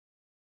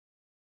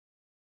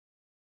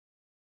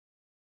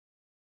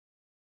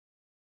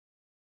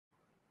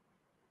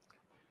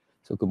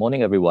So good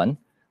morning, everyone.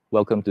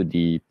 Welcome to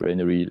the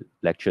plenary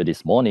lecture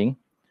this morning.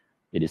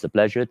 It is a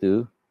pleasure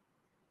to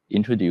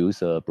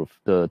introduce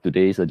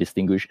today's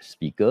distinguished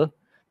speaker,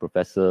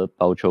 Professor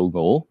Bảo Châu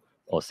Ngô,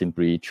 or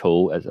simply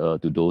Châu as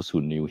to those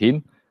who knows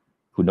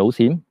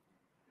him.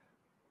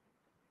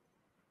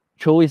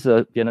 Châu is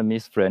a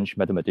Vietnamese-French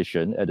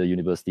mathematician at the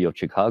University of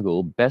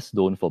Chicago, best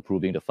known for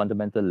proving the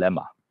fundamental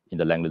lemma in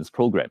the Langlands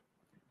program.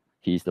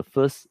 He is the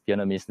first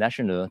Vietnamese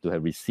national to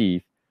have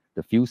received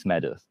the Fields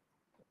Medal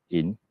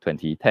in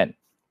 2010.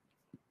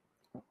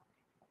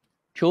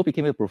 Châu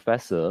became a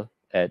professor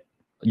at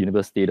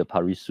Université de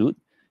Paris-Sud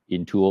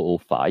in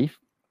 2005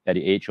 at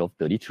the age of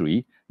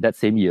 33. That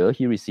same year,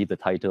 he received the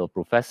title of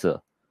professor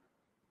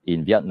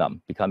in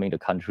Vietnam, becoming the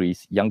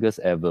country's youngest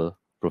ever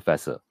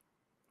professor.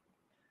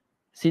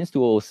 Since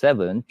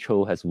 2007,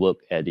 Châu has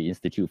worked at the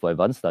Institute for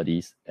Advanced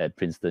Studies at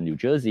Princeton, New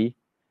Jersey,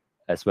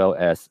 as well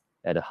as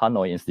at the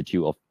Hanoi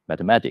Institute of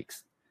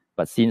Mathematics.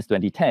 But since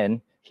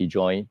 2010, he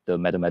joined the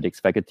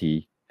mathematics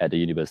faculty at the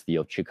University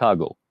of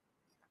Chicago.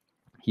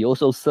 He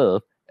also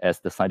served as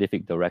the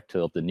scientific director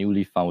of the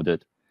newly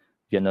founded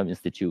Vietnam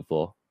Institute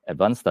for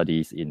Advanced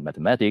Studies in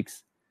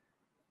Mathematics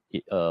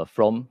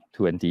from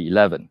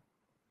 2011.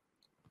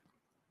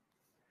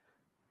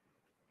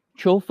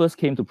 Châu first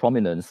came to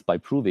prominence by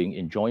proving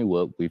in joint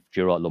work with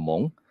Gerard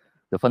Lemong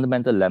the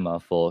fundamental lemma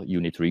for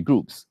unitary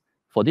groups.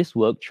 For this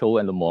work,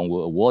 Châu and Lemong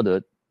were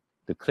awarded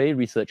the Clay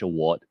Research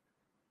Award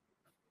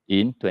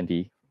in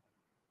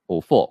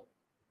 2004.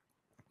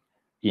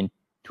 In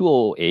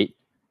 2008,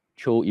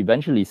 Châu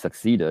eventually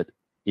succeeded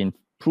in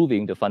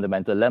proving the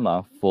fundamental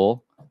lemma for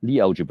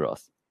Lie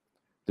algebras,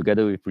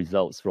 together with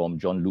results from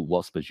Jean-Luc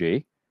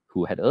Wasberger,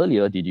 who had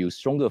earlier deduced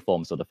stronger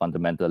forms of the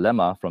fundamental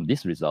lemma. From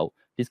this result,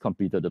 this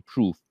completed the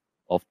proof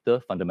of the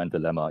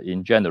fundamental lemma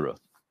in general.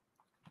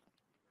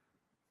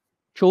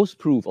 Chou's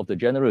proof of the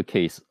general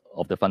case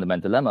of the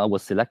fundamental lemma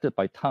was selected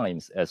by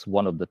Times as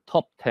one of the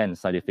top 10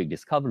 scientific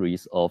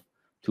discoveries of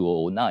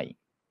 2009.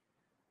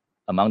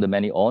 Among the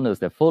many honors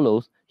that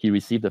followed, he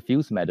received the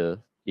Fields Medal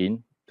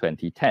in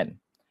 2010.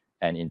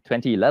 And in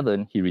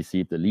 2011, he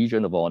received the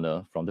Legion of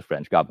Honor from the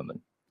French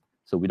government.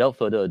 So without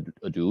further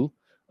ado,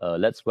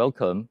 let's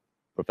welcome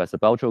Professor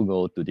Bảo Châu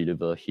Ngô to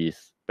deliver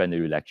his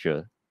plenary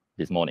lecture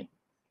this morning.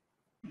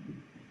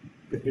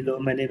 Hello,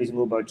 my name is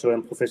Ngô Bảo Châu.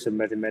 I'm Professor of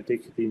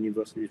Mathematics at the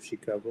University of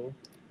Chicago.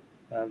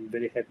 I'm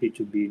very happy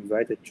to be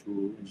invited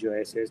to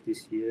GYSS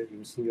this year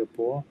in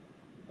Singapore,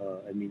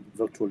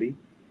 virtually.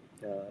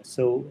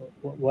 So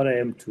what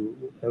I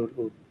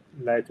would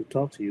like to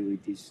talk to you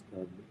is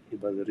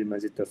about the Riemann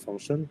Zeta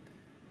function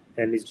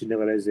and its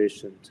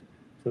generalization.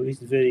 So it's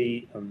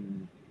very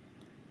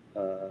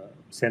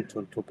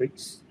central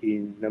topics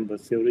in number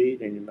theory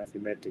and in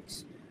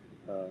mathematics.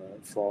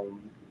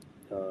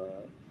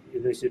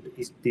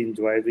 It's been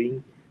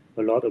driving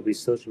a lot of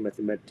research in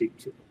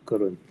mathematics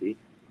currently.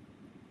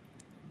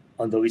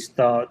 Although we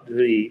start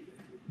really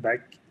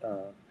back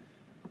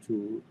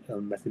to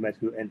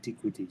mathematical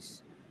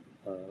antiquities.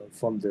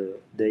 From the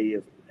day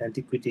of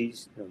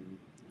antiquities,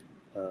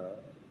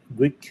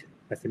 Greek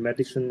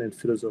mathematicians and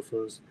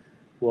philosophers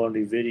were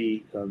only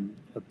very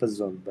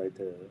puzzled by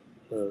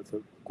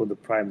the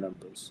prime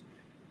numbers.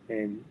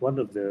 And one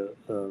of the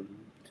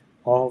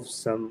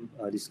some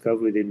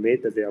discovery they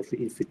made that there are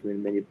actually infinitely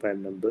many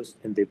prime numbers,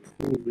 and they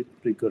proved it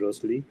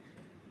rigorously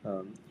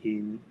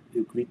in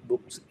Euclid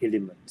books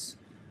Elements.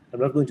 I'm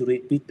not going to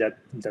repeat that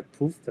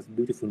proof. That's a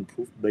beautiful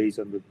proof based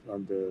on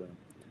the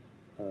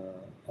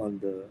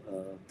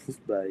proof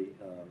by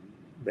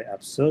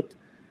Absurd.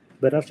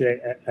 But actually,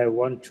 I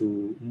want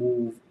to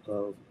move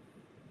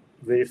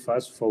very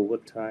fast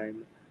forward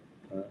time,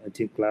 I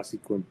think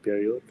classical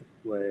period,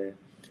 where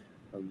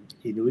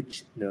in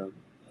which the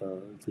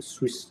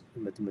Swiss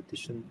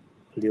mathematician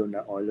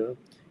Leonhard Euler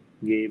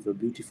gave a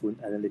beautiful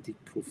analytic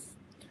proof.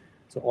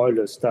 So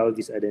Euler started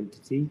this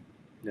identity.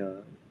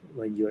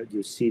 When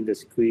you see the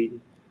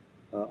screen,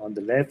 on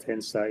the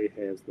left-hand side,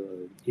 you have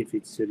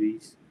infinite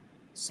series,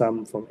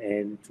 sum from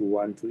n to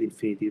 1 to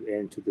infinity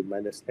n to the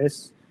minus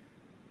s.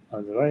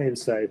 On the right-hand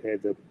side, you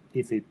have the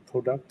infinite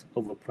product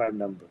over prime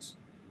numbers.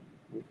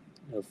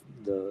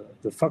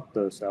 The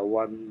factors are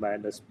 1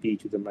 minus p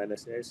to the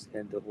minus s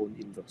and the whole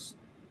inverse.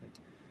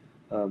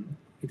 Right?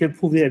 You can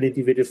prove the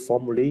identity very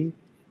formally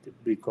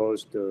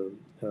because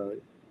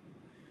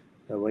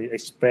when you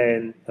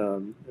expand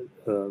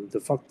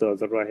the factor on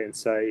the right-hand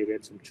side, you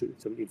get some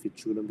infinite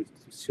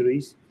trigonometric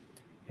series,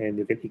 and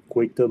you can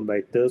equate them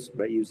by terms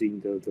by using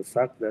the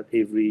fact that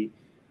every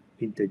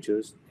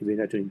natural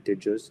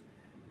integers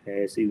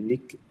has a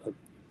unique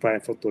prime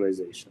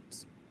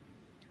factorizations.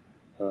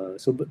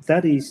 But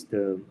that is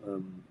the,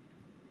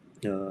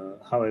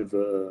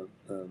 however,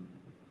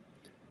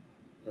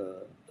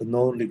 a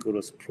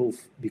non-rigorous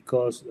proof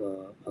because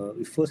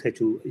we first had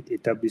to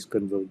establish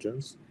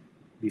convergence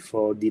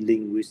before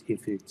dealing with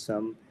infinite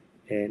sum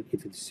and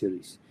infinite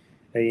series.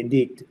 And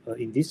indeed,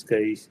 in this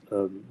case,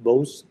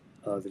 both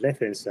the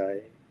left-hand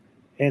side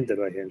and the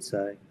right-hand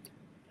side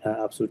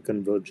are absolute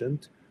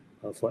convergent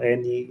for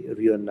any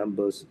real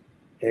numbers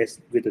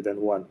s greater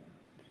than 1.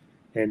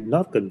 and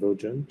not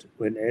convergent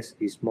when S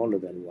is smaller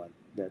than 1.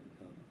 That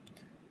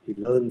he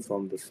learned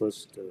from the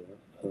first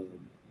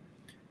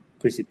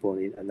principle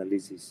in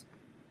analysis.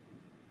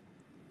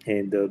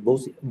 And and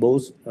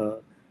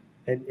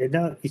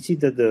now you see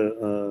that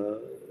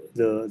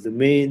the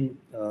main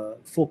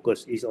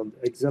focus is on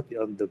exactly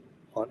on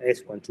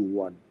S equal to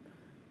 1.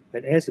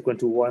 When S equal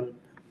to 1,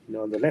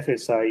 on the left hand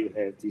side you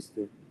have this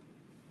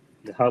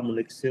the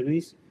harmonic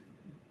series,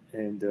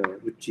 and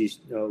which is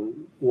the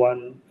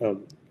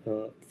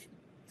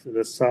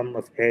sum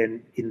of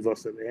n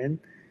inverse of n,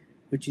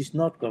 which is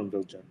not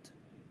convergent,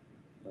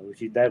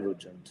 which is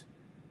divergent.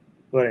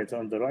 Whereas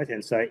on the right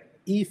hand side,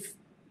 if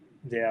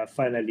there are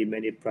finally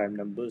many prime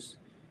numbers,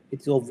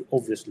 it's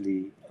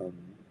obviously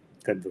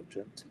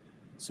convergent.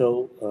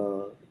 So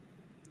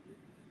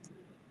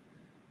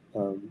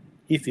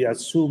if you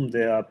assume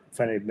there are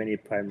finally many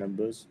prime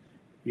numbers,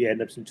 we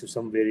end up into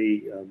some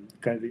very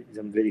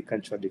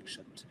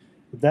contradictions.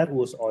 That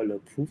was Euler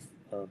proof.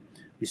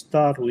 We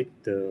start with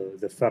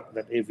the fact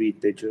that every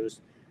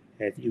integers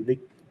have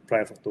unique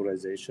prime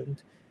factorization,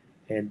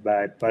 and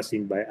by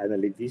passing by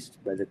analysis,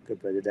 by the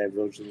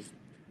divergence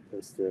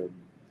of the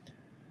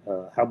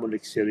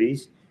harmonic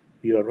series,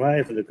 we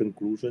arrive at the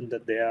conclusion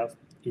that there are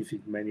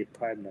infinite many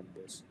prime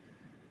numbers.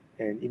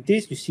 And in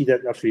this, you see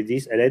that actually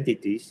these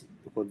identities,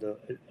 because the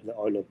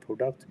Euler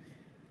product,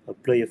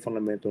 play a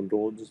fundamental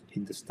role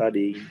in the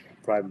studying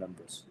prime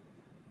numbers.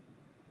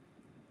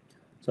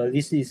 So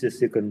this is the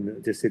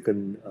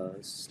second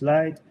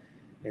slide,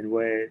 and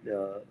where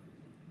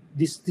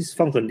this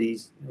function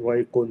is what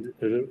you call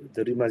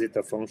the Riemann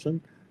Zeta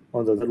function.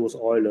 Although that was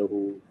Euler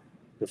who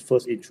the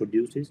first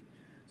introduced it.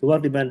 So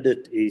what Riemann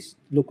did is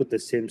look at the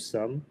same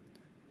sum,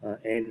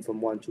 n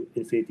from 1 to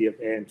infinity of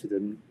n to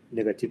the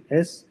negative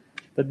s,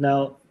 but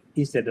now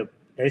instead of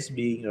s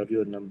being a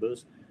real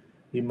numbers,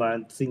 we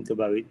might think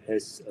about it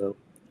as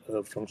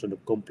a function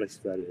of complex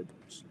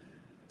variables.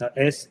 Now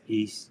s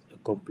is a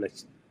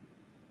complex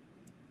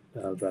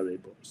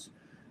variables.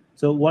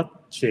 So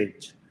what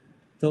changed?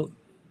 So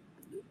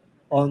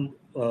on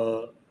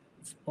when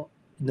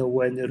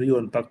the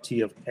real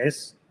property of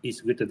s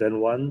is greater than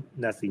 1,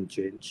 nothing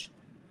changed.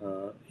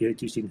 Here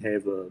you can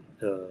have a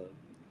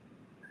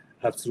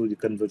absolutely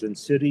convergent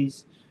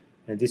series,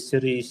 and this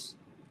series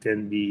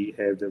can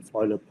have the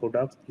Euler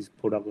product, is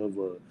product of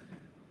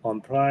on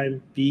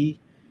prime p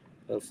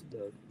of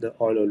the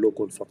Euler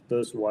local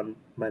factors 1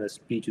 minus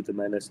p to the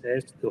minus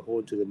s, the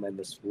whole to the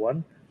minus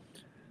 1.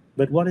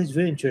 But what is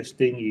very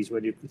interesting is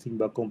when you think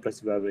about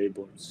complex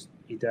variables,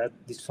 is that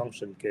this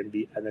function can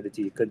be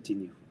analytically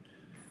continued.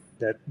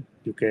 That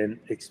you can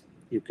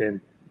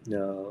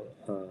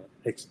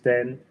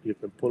extend, you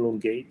can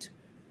prolongate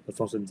the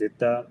function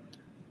zeta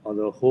on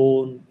the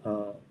whole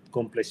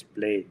complex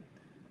plane.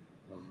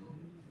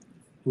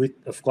 With,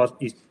 of course,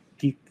 it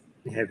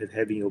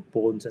having a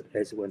point at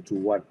s1 to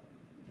 1.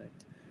 Right?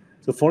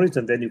 So for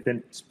instance, then you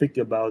can speak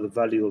about the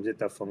value of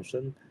zeta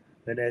function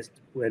when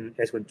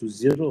s1 to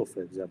 0,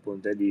 for example,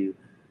 then you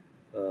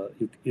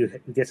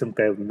get some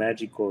kind of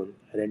magical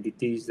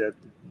identities that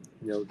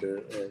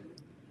the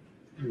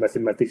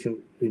mathematicians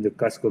in the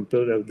classical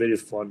computer are very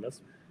fond of.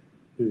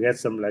 You get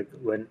some like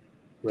when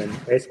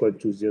s equal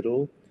to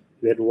 0,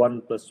 we had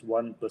 1 plus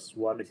 1 plus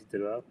 1,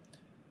 etc.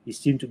 It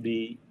seems to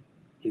be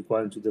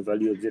equal to the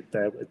value of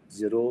zeta at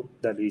 0,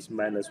 that is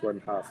minus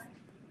 1/2.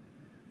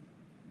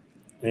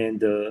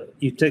 And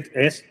you take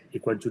s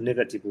equal to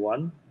negative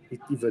 1,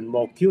 it's even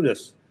more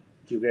curious.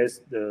 You get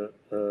the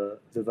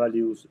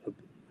values of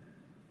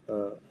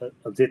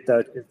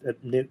zeta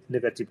at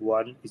negative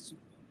 1,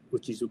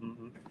 which is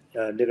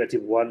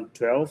negative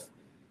 1/12,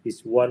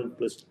 is 1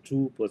 plus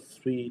 2 plus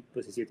 3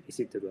 plus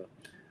etc.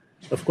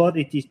 Of course,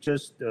 it is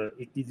just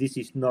this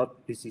is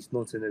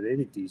non-standard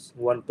identities.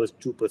 1 plus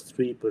 2 plus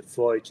 3 plus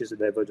 4 is just a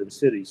divergent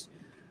series.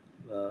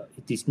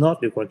 It is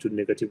not equal to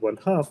negative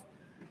 1/2,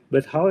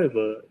 but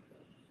however,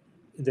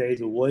 there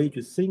is a way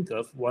to think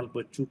of 1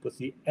 plus 2 plus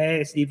 3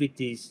 as if it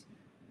is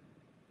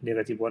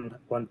negative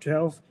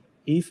 1/12.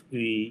 If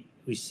we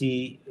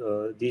see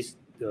this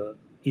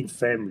in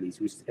families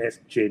with s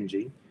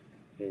changing,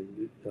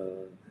 and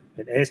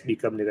s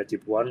become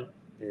negative 1,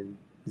 and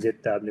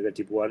zeta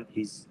negative 1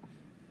 is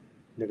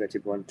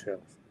negative 1/12.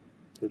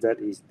 So that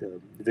is the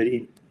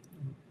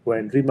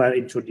when Riemann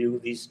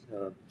introduced these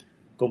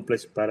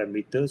complex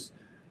parameters,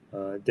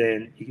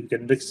 then you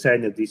can make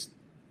sign of this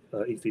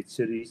infinite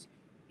series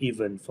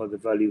even for the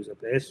values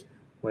of s,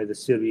 where the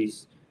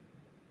series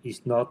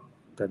is not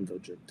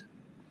convergent.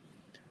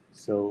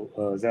 So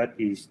that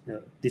is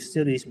this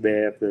series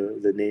bears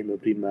the name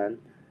of Riemann.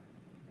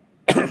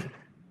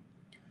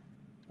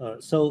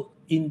 So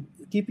in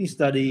keeping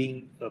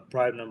studying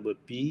prime number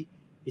p,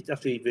 it's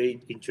actually a very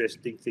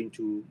interesting thing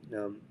to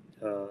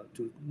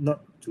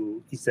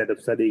instead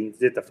of studying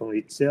zeta function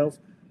itself,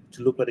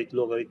 to look at its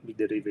logarithmic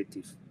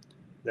derivative.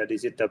 That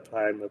is zeta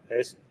prime of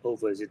s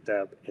over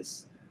zeta of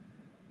s.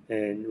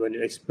 And when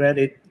you expand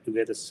it, you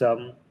get a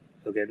sum,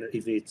 again,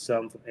 if it's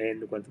sum from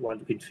n 1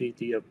 to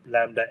infinity of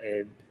lambda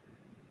n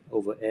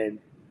over n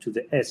to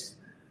the s.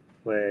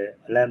 where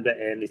lambda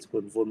n is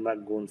called von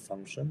Magogne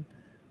function,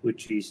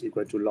 which is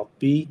equal to log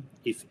p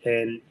if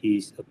n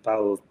is a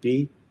power of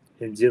p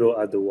and 0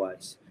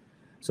 otherwise.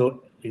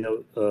 So,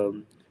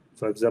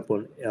 for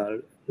example,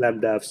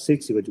 lambda of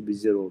 6 is going to be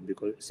 0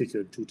 because 6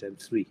 is 2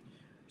 times 3.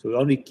 So we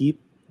only keep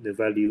the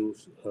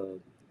values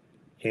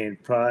n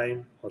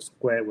prime or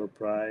square wave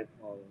prime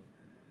or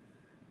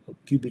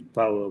cubic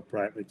power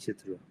prime,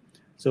 etc.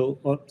 So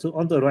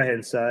on the right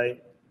hand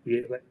side,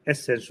 we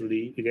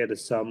essentially you get the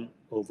sum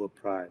over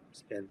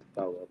primes and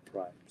power of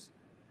primes,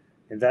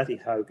 and that is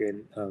how you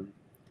can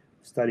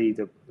study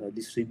the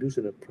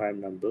distribution of prime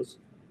numbers.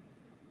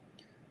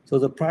 So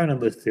the prime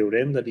number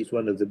theorem, that is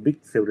one of the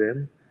big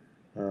theorems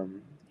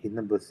in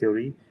number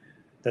theory,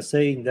 that's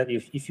saying that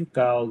if you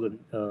count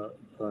the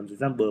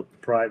number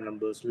of prime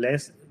numbers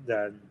less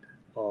than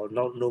or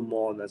no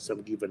more than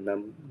some given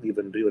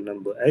real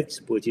number x,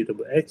 positive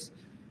number x,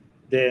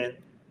 then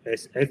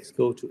as x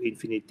goes to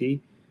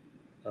infinity,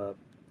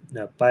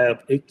 now pi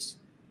of x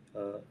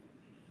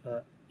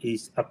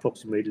is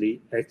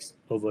approximately x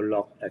over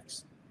log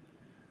x,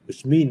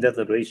 which means that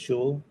the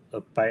ratio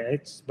of pi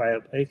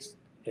of x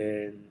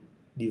and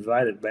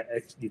divided by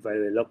x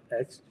divided by log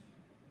x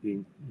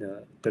in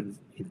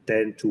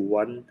 10 to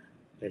 1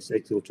 as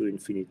x goes to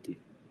infinity.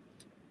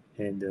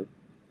 And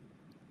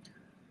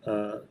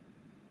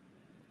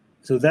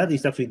so that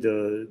is actually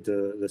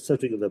the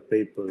subject of the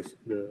papers,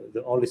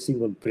 the only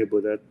single paper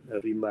that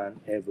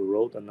Riemann ever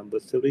wrote on number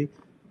theory,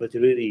 but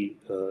really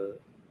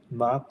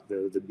marked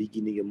the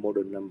beginning of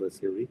modern number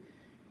theory.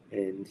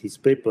 And his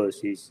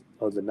papers is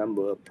on the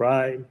number of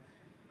prime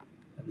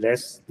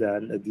less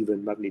than a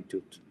given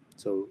magnitude.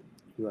 So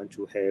you want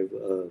to have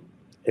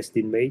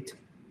estimate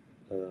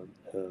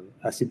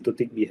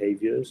asymptotic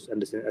behaviors,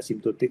 understand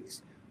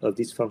asymptotics of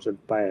this function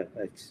pi of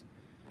x.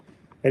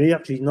 And it's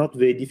actually not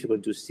very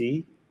difficult to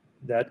see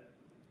that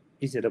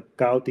instead of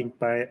counting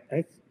pi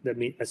x, that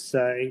means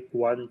assign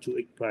 1 to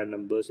x prime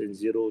numbers and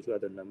 0 to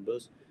other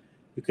numbers,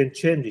 you can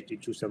change it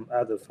into some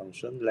other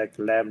function like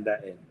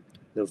lambda n,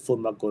 the von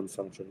Magogne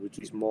function, which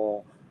is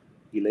more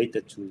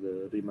related to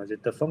the Riemann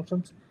Zeta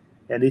functions.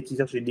 And it is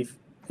actually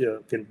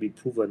can be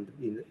proven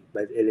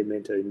by the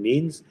elementary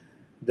means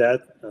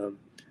that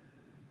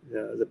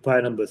the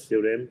prime number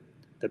theorem,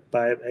 that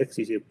pi of x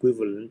is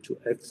equivalent to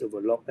x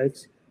over log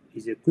x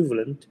is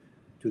equivalent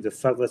to the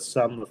fact that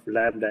sum of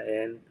lambda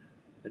n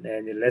and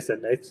n less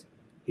than x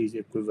is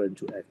equivalent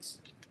to x.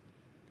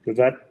 So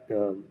that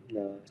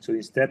so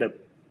instead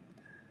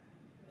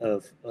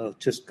of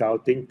just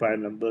counting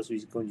prime numbers,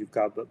 we're going to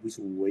count with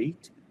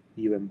weight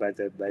given by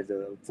the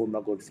von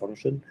Magogne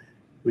function,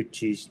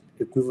 which is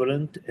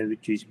equivalent and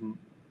which is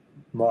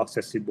more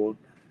accessible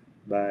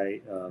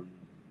by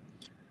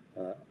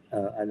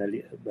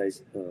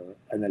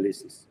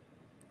analysis.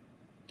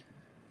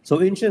 So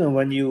in general,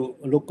 when you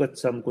look at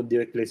some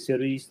Dirichlet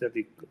series, that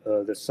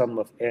the sum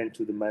of n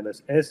to the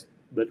minus s,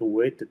 but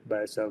weighted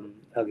by some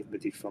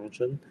arithmetic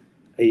function,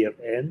 a of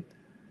n,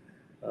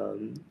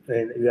 and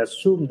we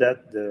assume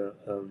that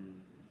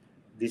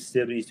this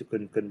series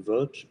can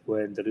converge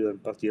when the real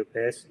party of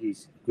s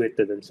is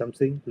greater than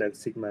something like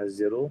sigma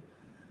 0.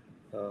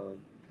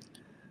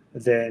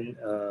 Then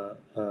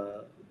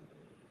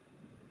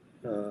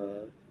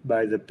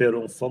by the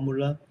Perron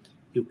formula,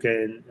 you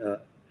can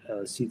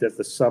see that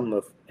the sum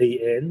of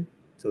an,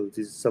 so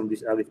this sum of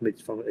this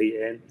arithmetic function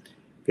an,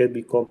 can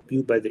be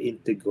computed by the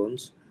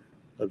integrons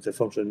of the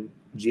function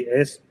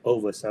GS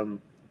over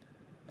some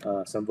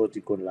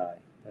vertical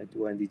line, right,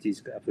 when it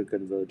is after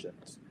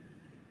convergence.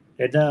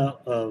 And now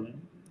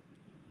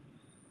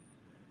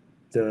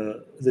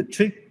the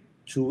trick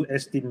to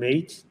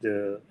estimate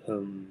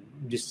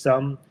this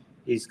sum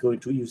is going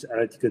to use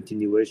analytic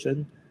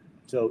continuation.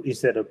 So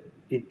instead of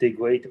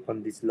integrate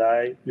on this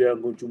line, we are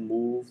going to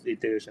move the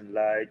integration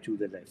line to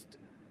the left,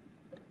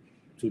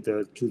 to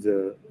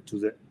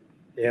the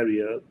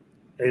area.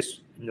 As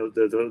you know,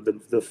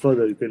 the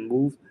further you can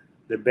move,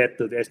 the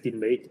better the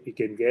estimate you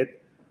can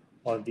get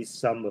on this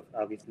sum of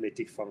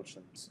arithmetic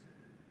functions.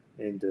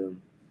 And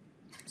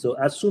so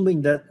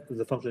assuming that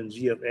the function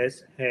g of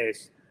s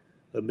has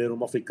a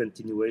meromorphic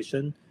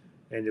continuation,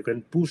 and you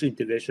can push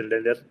integration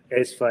length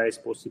as far as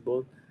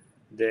possible,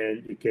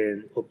 then you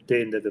can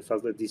obtain that the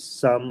fact that this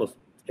sum of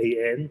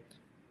an,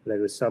 like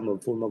the sum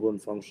of von Magogne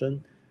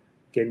function,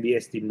 can be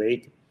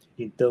estimated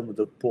in terms of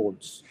the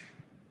points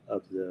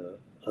of the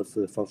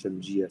function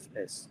g of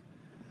s.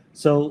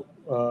 So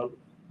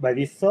by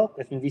this thought,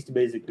 I think this is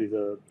basically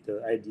the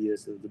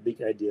ideas, the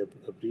big idea of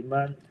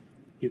Riemann.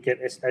 You can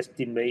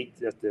estimate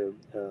that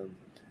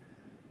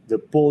the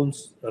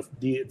points of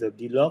the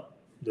log,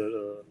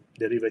 the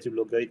derivative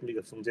logarithmic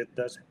of von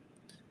zeta,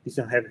 this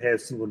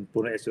have single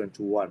component as 1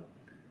 to 1,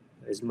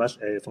 as much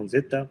as von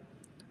zeta,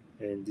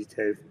 and it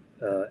have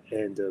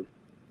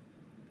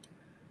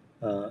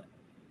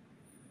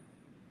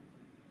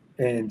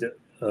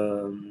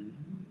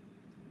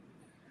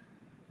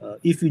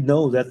if we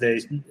know that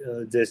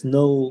there's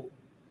no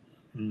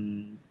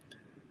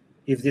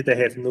if zeta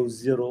has no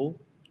 0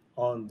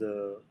 on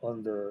the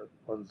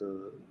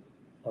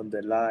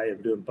the line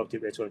of Riemann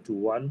positive S1 to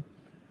 1,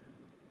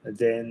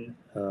 then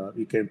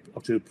we can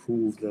actually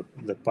prove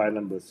the prime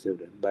number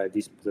theorem by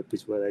the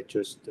principle I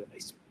just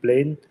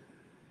explained.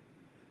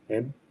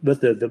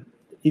 But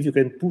if you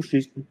can push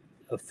this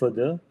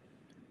further,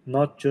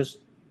 not just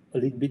a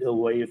little bit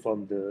away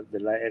from the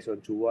line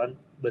S1 to 1,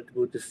 but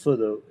go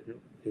further,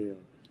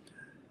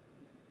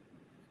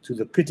 to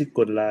the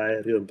critical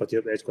line Riemann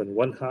positive S1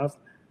 1/2,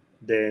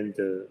 then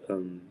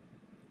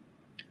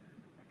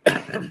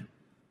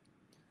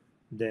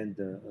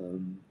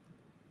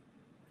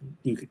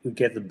you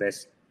get the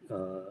best,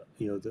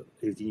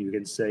 everything you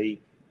can say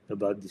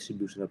about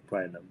distribution of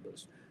prime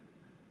numbers.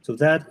 So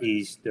that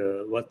is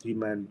what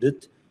Riemann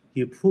did.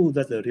 He proved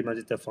that the Riemann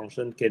zeta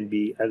function can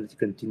be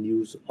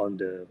continuous on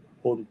the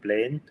whole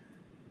plane.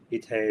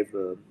 It have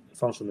a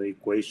functional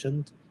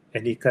equation,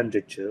 and he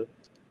conjecture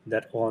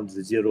that on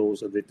the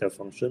zeros of the zeta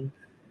function,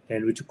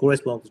 and which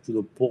corresponds to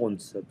the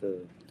points of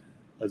the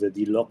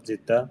d log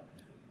zeta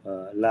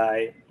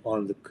lie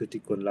on the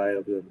critical line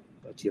of the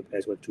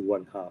S1 to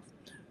 1/2.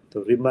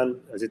 The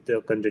Riemann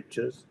zeta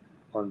conjectures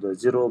on the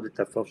zero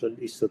zeta function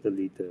is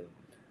certainly the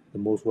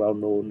most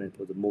well-known and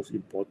for the most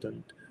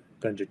important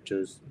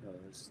conjectures,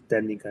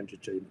 standing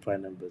conjecture in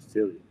prime number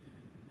theory.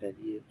 And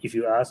if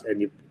you ask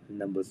any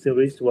number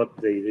theorists what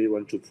they really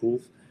want to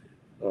prove,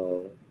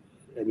 I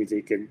mean,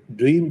 they can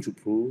dream to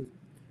prove,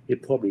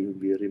 it probably will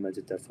be a Riemann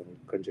zeta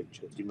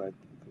conjecture, Riemann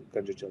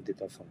conjecture of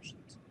zeta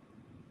functions.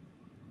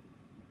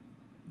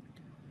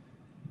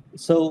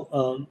 So,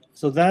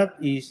 so that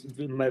is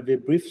my very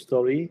brief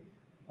story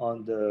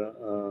on the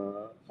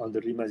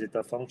Riemann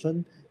zeta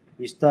function.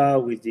 We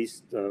start with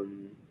this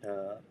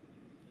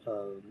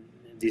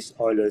this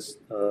Euler's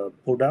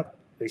product,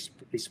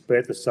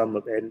 express the sum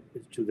of n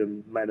to the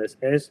minus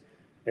s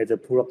as the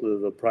product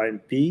of the prime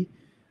p,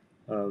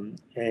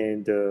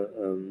 and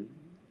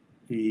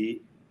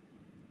we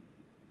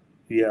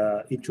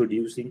are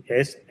introducing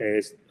s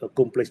as a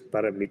complex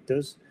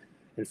parameters,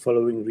 and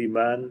following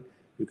Riemann,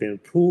 you can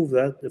prove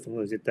that the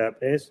function zeta of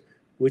s,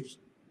 which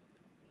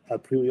a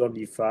priori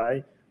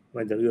undefined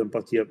when the Riemann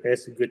positive of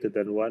s is greater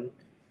than 1,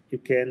 you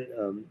can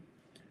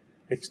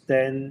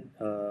extend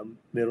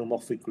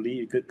meromorphically,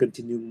 you can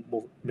continue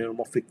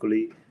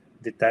meromorphically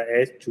zeta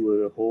s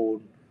to a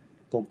whole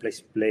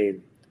complex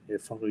plane. The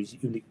function is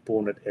unique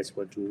point at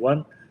S1 to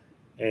 1,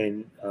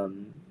 and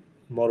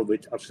more of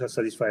which actually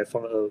satisfy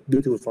a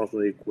beautiful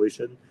functional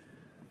equation.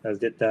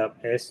 Zeta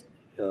s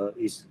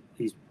is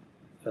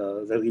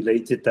the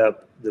related zeta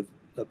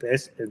of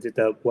s and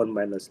zeta of 1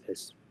 minus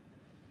s.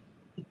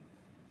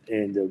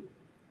 And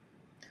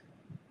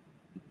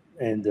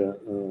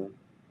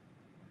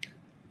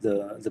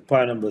the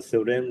prime number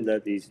theorem,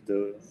 that is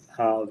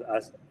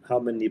how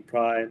many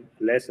prime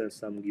less than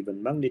some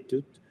given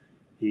magnitude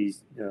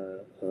is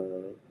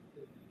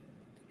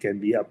can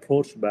be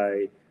approached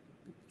by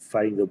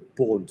finding the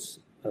points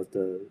of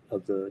the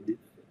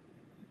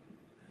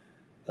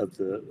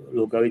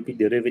logarithmic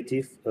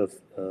derivative of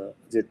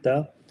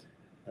zeta,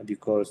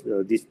 because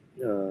this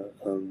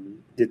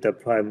zeta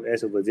prime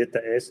s over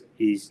zeta s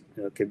is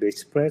can be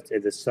expressed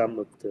as the sum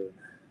of the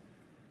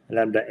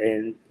lambda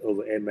n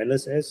over n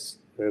minus s,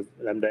 where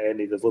lambda n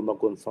is the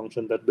Fermat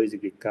function that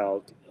basically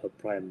count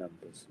prime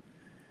numbers.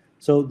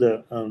 So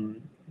the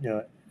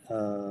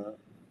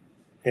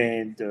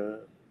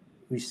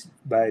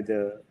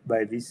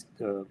by this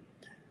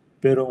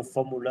Perron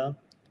formula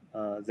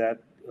that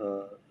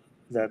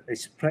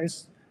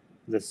express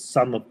the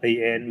sum of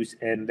an with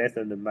n less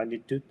than the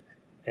magnitude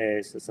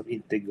as some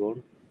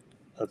integral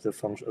of the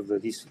function of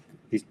this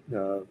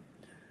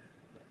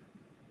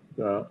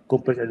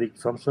complex analytic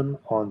function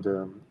on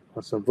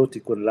some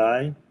vertical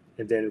line,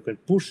 and then you can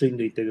pushing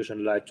the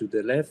integration line to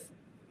the left.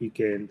 You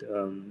can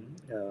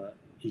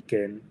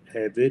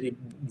have very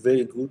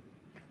good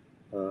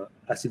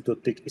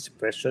asymptotic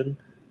expression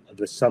of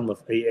the sum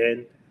of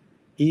an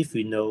if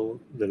we know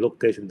the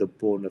location of the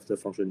point of the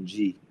function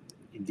g,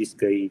 in this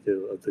case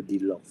of the d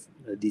log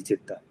d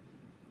zeta.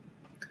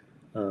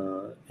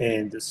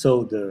 And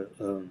so the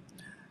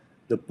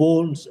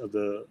points of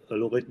the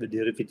logarithmic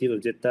derivative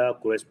of zeta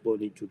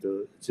corresponding to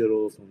the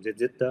zero from z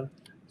zeta.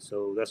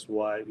 So that's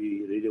why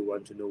we really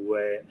want to know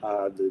where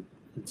are the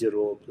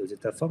zero of the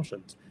zeta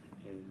functions.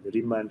 And the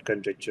Riemann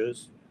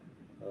conjectures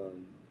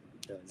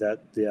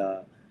that they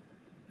are,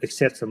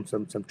 except some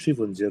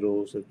trivial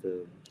zeros of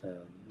the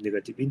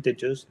negative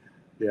integers,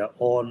 they are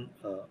all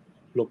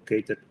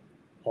located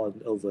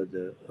on over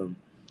the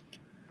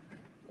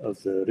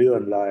of the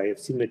Riemann line of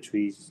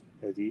symmetries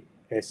at the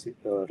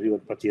Riemann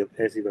party of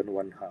s even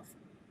 1/2.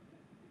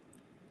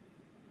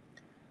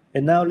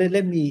 And now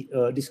let me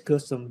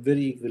discuss some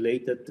very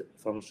related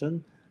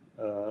function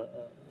that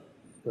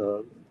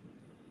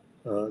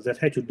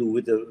had to do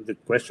with the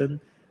question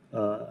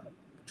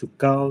to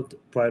count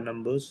prime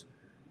numbers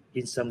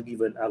in some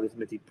given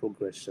arithmetic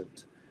progression.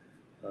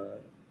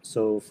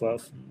 So for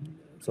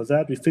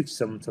that, we fix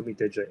some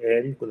integer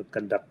n called a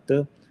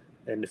conductor,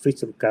 and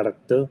fix some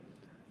character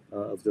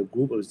of the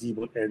group of z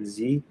mod n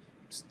z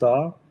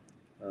star.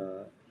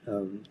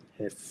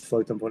 If,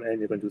 for example,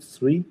 n equal to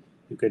 3,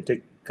 you can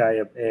take chi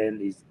of n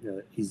is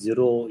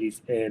 0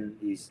 if n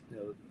is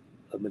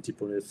a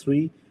multiple of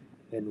 3,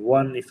 and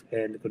 1 if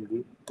n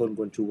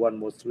congruent to 1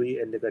 more 3,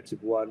 and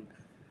negative 1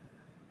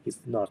 if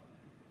not.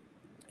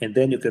 And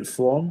then you can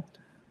form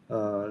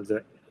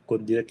the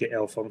Dirac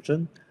L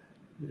function,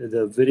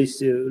 the very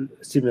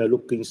similar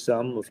looking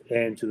sum of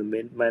n to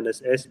the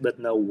minus s, but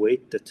now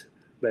weighted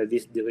by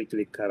this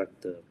directly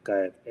character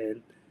chi of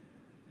n,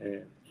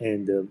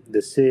 and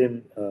the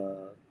same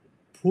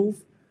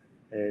proof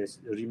as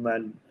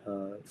Riemann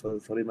for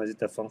Riemann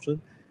Zeta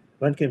function.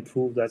 One can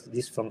prove that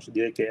this function,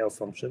 the Dirac L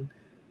function,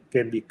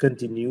 can be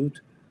continued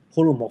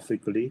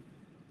holomorphically,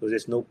 so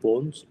there's no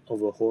points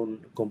over a whole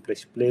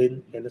complex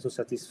plane, and also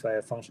satisfy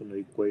a functional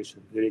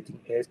equation relating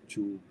s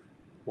to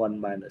 1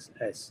 minus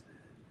s.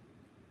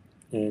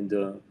 And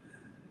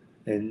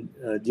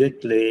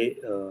Dirac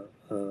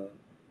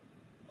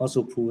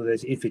also proves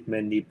that infinite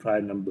many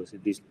prime numbers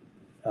in this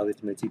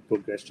arithmetic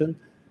progression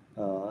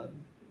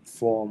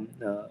from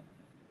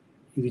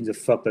even the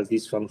fact that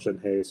this function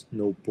has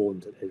no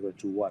point at equal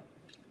to 1.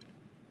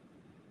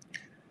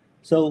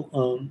 So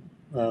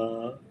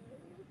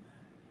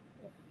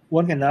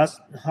one can ask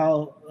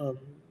how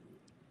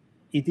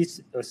it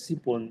is a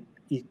simple.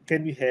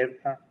 Can we have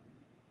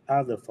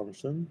other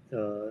function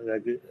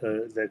like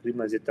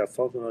Riemann Zeta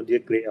function or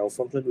Dirac L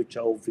function, which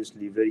are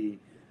obviously very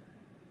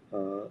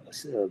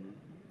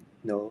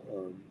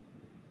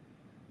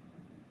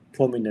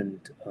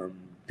prominent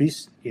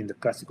piece in the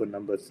classical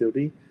number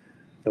theory.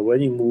 So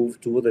when you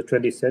move toward the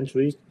 20th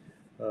century,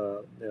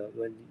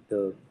 when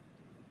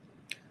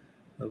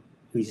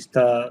we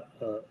start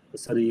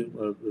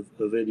studying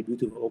a very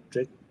beautiful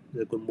object,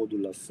 the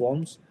modular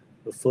forms,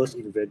 the first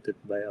invented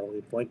by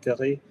Henri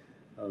Poincaré.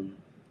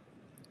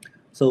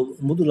 So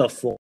modular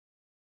form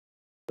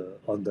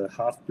on the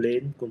half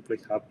plane,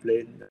 complex half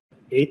plane,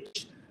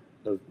 H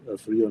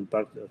of real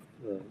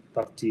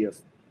party of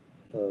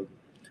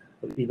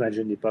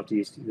imaginary party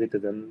is greater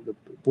than the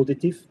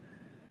positive.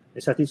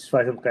 It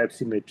satisfies some kind of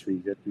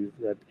symmetry that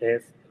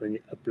F, when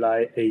you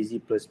apply AZ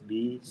plus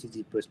B,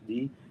 CZ plus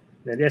D,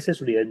 then they're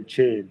essentially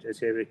unchanged.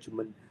 As I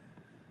recommend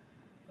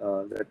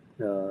that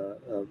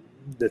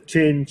the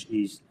change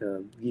is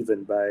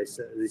given by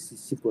this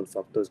sequence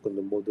factors called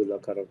the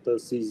modular character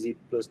CZ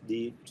plus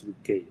D to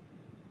K.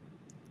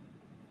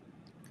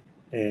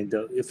 And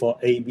for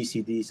A, B,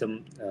 C, D,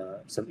 some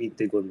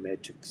integral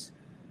matrix.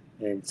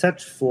 And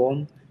such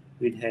form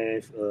will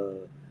have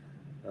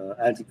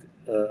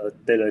a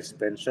Taylor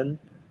expansion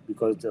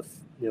because of,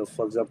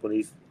 for example,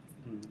 if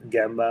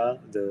gamma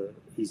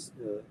is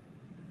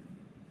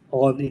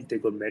all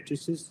integral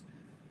matrices,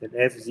 then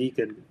Fz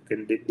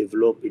can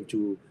develop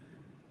into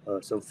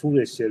some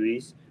Fourier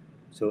series,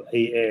 so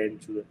an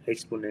to the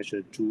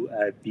exponential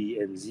 2i, p,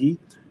 and z.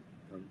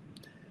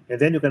 And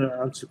then you can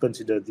also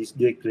consider this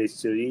Dirac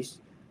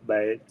series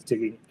by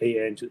taking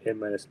an to n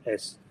minus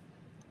s.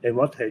 And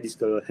what has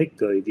discovered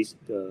Hecke, this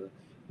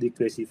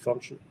Dirac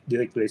function,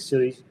 Dirac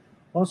series,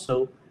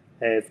 also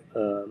have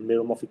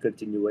meromorphic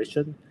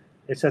continuation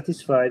and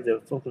satisfy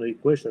the functional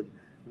equation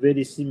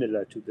very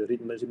similar to the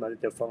Riemann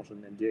Zeta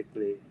function and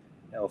Dirac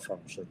L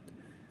function.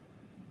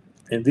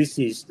 And this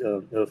is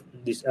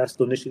this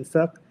astonishing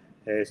fact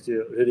has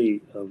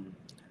really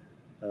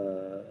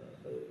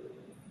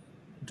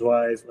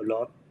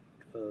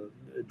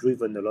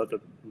driven a lot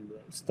of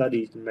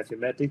studies in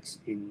mathematics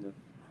in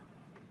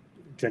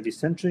 20th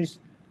centuries.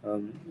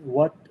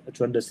 What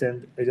to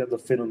understand the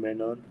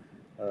phenomenon,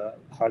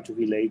 how to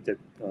relate the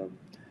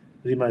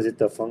Riemann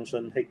Zeta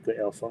function, Hecke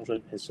L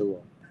function, and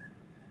so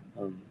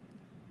on.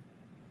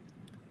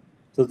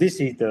 So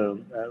this is the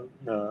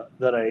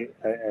that I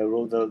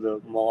wrote the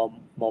more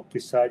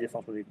precise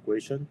functional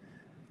equation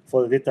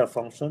for the Zeta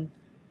function.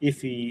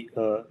 If we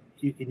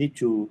need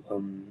to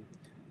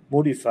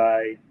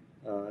modify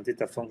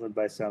Zeta function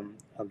by some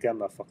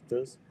gamma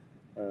factors,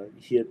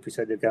 here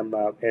precise the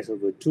gamma of s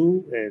over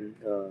 2 and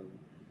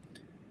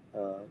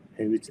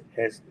which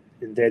s,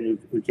 and then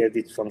we get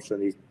this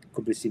function is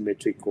could be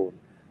symmetrical.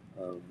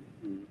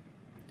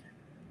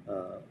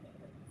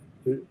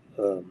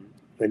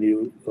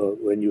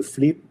 When you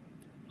flip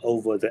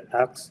over the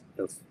axis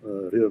of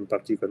Riemann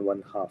particle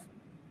 1/2,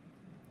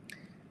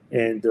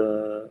 and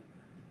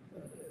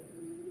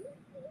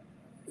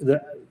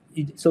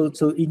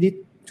so you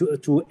need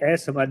to add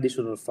some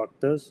additional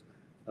factors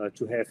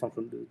to have a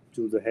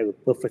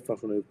perfect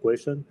functional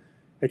equation,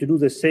 and to do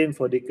the same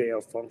for the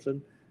Dirac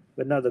function,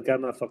 but now the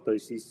gamma factor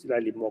is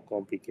slightly more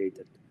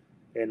complicated,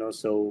 and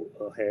also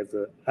have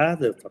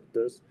other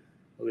factors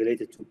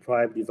related to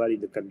prime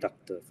dividing the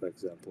conductor, for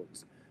example.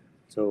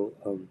 So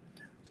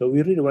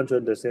we really want to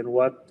understand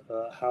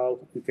how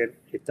we can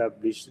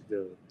establish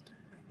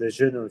the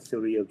general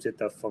theory of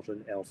zeta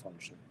function, L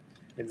function,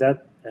 and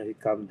that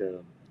become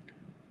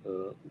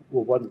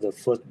one of the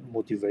first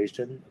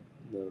motivation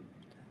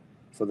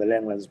for the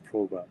Langlands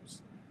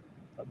programs.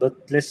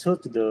 But let's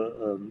sort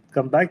of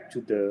come back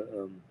to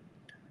the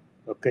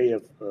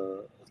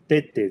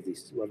Tate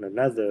thesis, one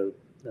another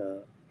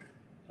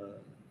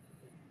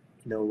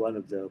one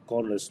of the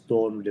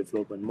cornerstone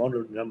development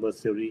model number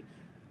theory.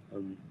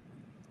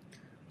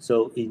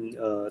 So in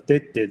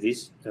Tate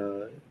Davis,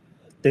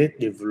 Tate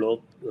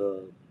developed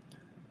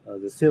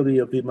the theory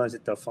of Riemann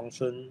Zeta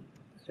function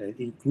and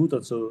include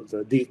also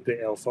the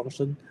DKL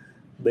function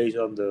based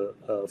on the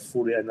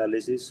Fourier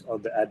analysis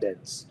on the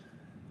addends.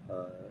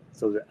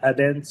 So the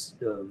addends,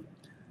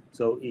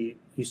 so you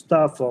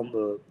start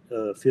from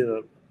a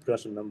field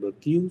rational number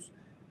Qs,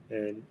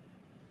 and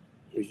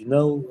as you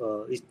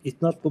know,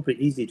 it's not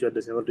completely easy to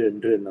understand what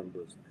real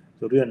numbers.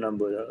 So real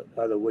numbers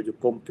are the way to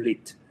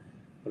complete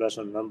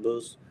rational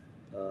numbers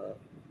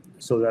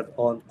so that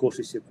on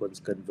Cauchy sequence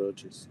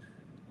converges.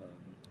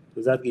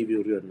 So that gives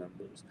you real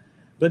numbers.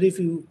 But if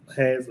you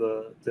have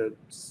the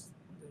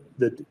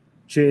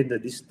change the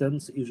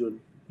distance, usual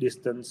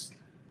distance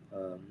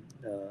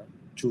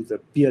to the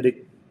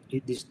periodic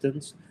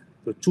distance,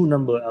 the two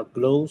numbers are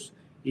close.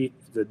 If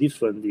the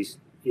difference is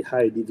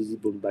highly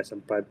divisible by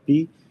some prime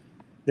p,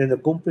 then the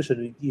compression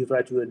will give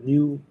rise to a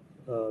new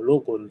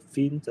local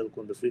field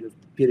called the field of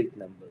periodic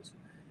numbers.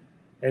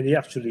 And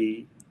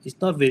it's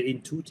not very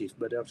intuitive,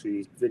 but actually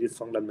it's very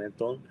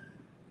fundamental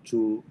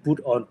to put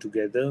on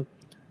together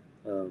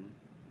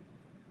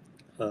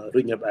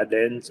ring of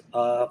addends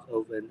R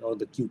and on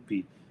the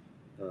QP.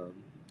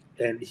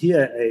 And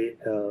here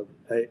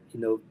I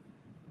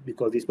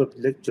because these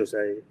lectures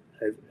I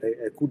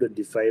couldn't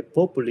define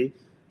properly,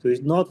 so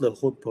it's not the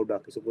whole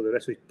product, it's about the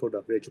rest of the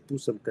product. We have to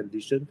put some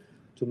condition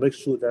to make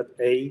sure that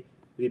A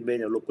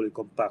remain a locally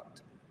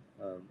compact,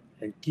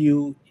 and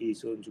Q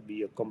is going to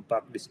be a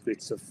compact discrete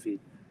subfield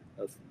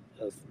of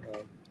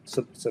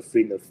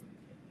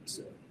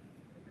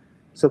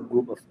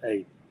subgroup of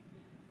A.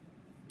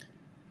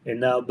 And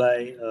now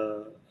by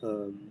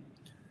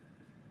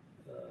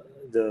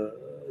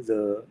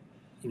the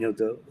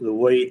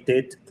way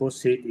that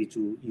proceed is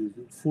to use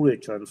Fourier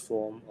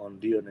transform on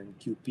Riemann and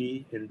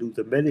QP and do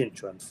the Melian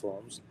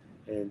transforms,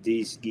 and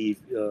these give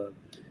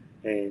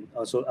and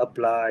also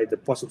apply the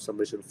Poisson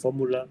summation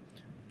formula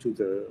to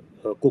the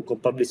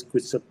co-compact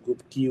discrete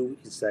subgroup Q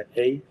inside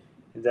A,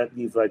 and that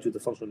gives rise to the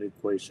functional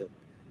equation.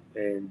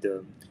 And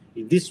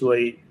in this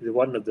way,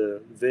 one of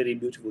the very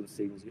beautiful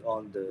things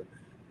on the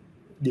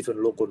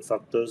different local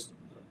factors,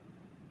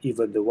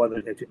 even the one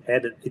that have to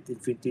add at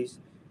infinities,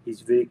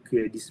 is very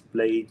clearly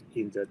displayed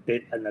in the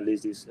Tate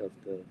analysis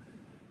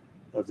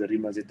of the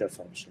Riemann Zeta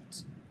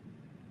functions.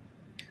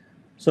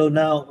 So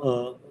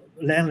now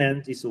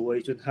Langlands is a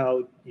way to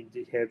how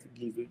they have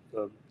given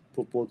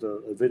proposed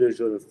a very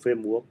general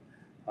framework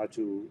how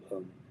to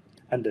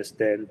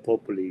understand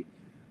properly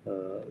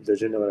the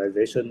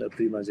generalization of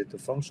Riemann Zeta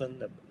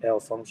function, of L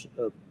function,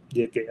 of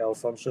DKL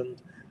function,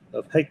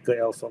 of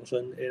HKL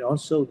function, and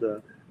also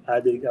the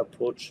ideal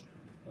approach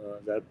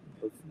that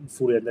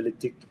Fourier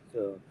analytic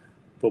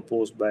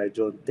proposed by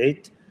John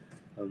Tate.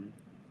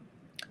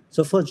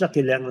 So first, Jacques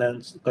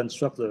Langlands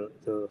construct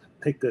the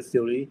Hecke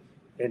theory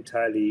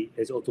entirely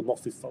as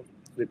automorphic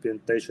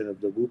representation of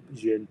the group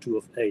Gn2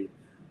 of A,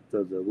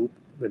 the group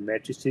the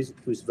matrices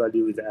whose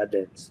value is the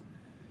addends.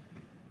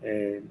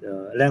 And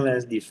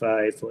Langlands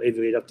define for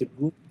every reductive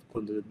group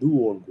called the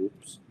dual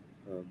groups.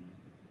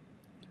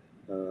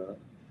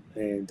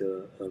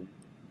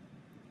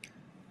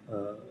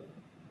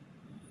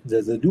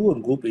 The dual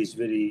group is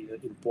very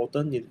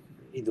important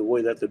in the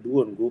way that the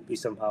dual group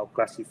is somehow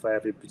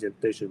classified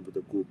representation of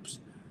the groups.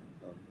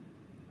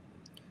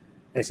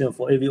 And so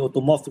for every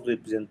automorphic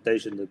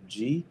representation of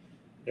G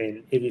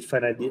and every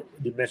finite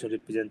dimensional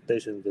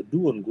representation of the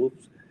dual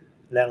groups,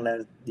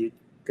 Langlands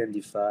can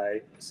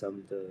define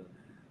some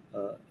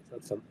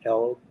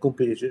L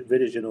completely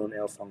very general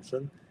L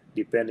function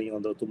depending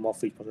on the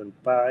automorphic function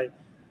pi,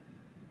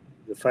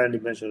 the finite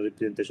dimensional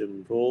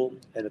representation rho,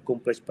 and a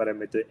complex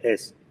parameter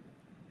S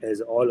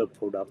as Euler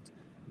product,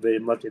 very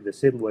much in the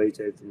same way as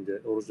in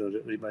the original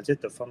Riemann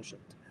Zeta function.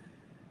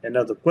 And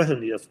now the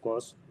question is, of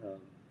course,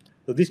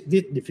 so this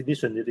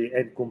definition really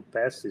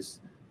encompasses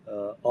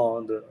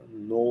on the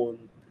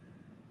known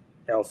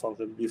L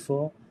function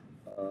before,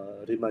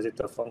 Riemann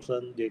Zeta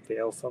function,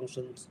 DKL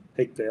functions,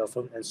 HKL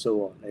function, and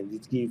so on. And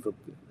it gives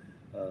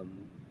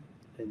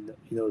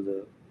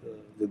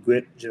the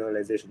great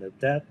generalization of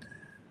that.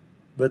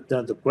 But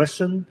the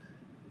question,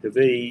 the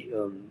very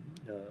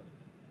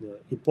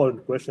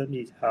important question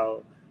is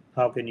how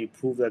can you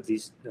prove that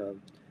this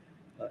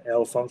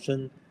L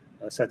function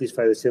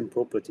satisfy the same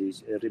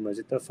properties as Riemann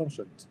Zeta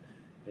functions?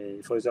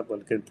 For example,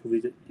 you can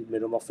prove it in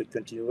monomorphic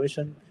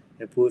continuation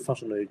and prove a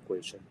functional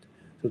equation.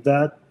 So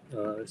that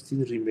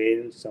still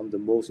remains some of the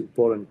most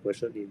important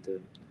questions in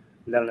the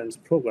Langlands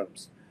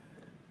programs.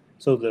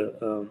 So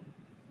the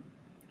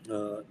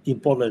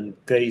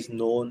important case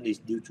known is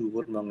due to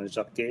Riemann and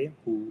Jacquet,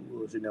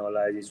 who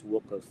generalizes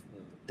work of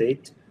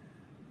Tate.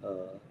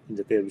 In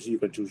the case of G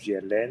equal to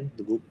GLN,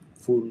 the group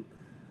full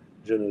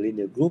general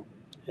linear group,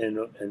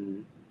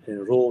 and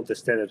rho the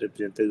standard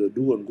representative of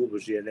dual group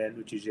of GLN,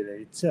 which is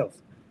GLN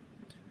itself.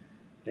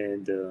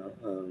 And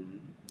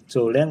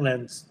so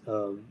Langlands,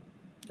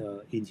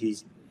 in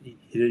his, he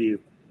really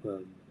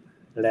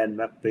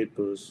landmark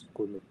papers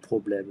called the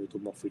problem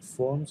automorphic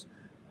forms,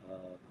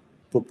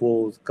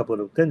 proposed a couple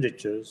of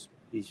conjectures.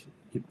 He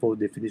proposed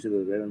definition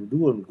of random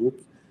dual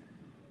groups.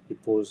 He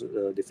proposed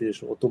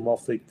definition of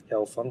automorphic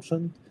L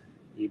function.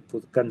 He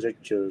put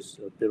conjectures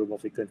of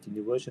peromorphic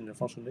continuation and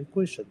functional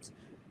equations.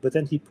 But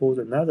then he posed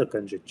another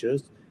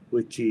conjectures,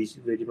 which is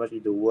very much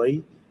in the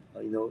way,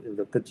 in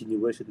the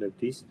continuation of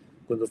this,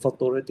 called the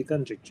factorial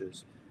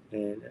conjectures.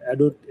 And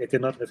I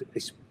cannot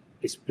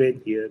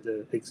explain here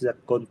the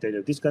exact content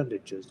of these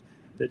conjectures,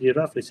 but they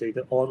roughly say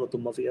that all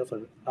automorphic L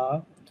functions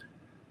are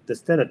the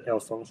standard L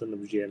function of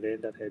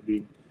GLN that have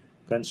been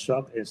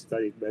constructed and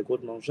studied by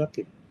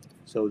Goldman-Jacquet.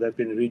 So that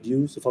can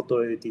reduce the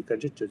factoriality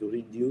conjecture to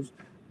reduce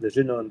the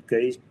general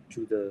case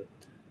to the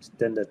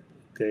standard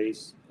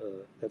case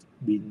that's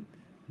been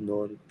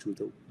known to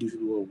the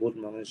usual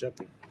Goldman and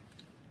Jacquet.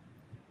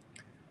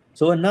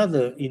 So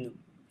another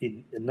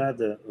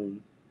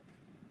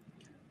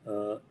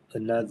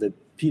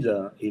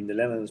pillar in the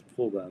Langlands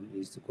program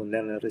is the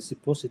Langlands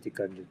reciprocity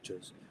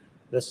conjectures.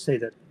 Let's say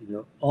that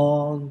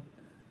on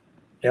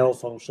L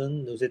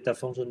function, the zeta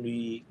function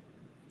we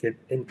can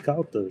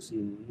encounter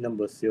in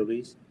number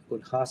theories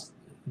called hash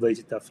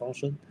zeta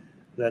function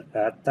that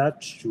are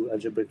attached to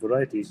algebraic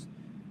varieties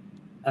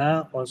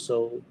are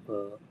also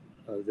the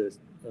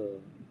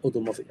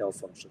automorphic L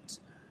functions.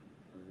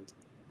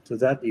 So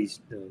that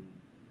is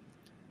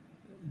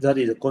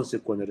a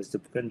consequence of the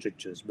reciprocal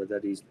conjectures, but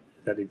that is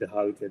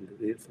how you can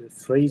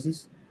phrase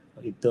this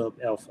in terms of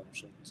L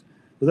functions.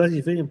 So that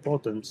is very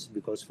important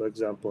because, for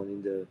example,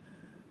 in the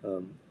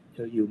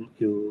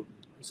you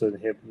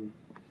certainly have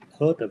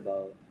heard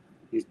about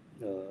this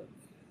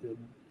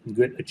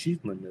great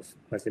achievement of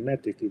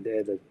mathematics in the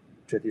early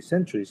 20th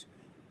centuries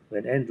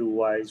when Andrew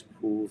Wiles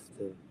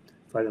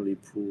finally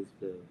proved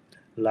the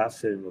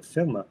last theorem of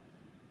Fermat,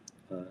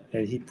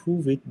 and he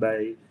proved it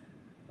by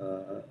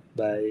a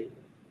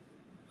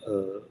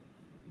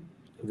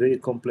very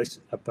complex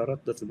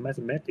apparatus of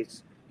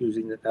mathematics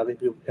using an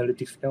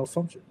elliptic L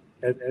function,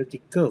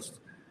 elliptic curves.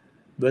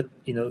 But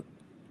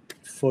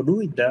for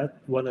doing that,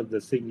 one of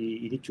the things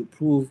you need to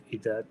prove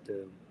is that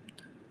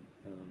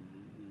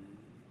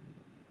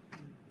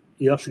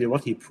actually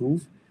what he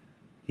proved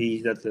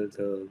is that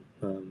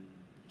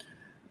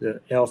the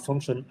L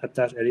function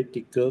attached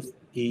elliptic curve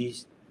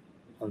is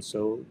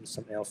also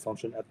some L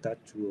function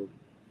attached to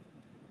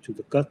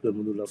the curve, the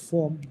modular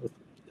form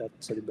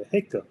that's studied by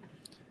Hecker.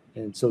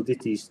 And so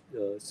this is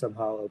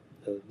somehow,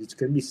 this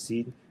can be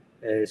seen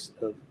as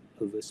a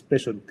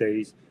special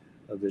case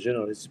of the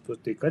general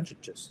reciprocity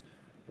conjectures.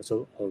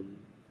 So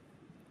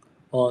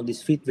all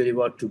this fit very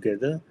well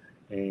together,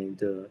 and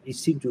it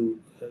seemed to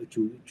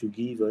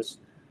give us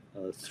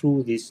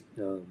through this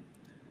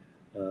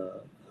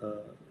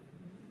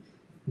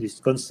this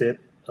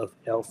concept of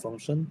L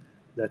function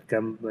that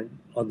come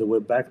on the way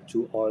back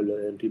to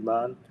Euler and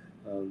Riemann,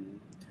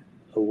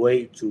 a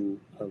way to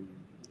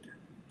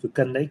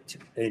connect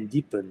and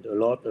deepen a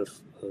lot of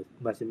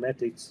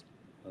mathematics,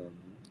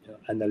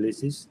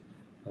 analysis,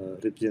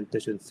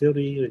 representation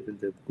theory,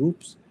 representative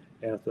groups,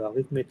 and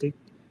arithmetic,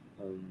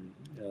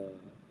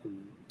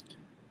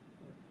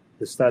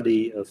 the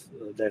study of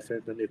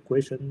differential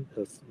equation,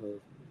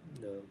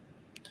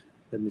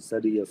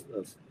 study of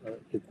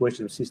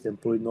equation system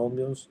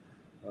polynomials,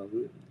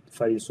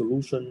 finding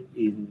solution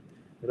in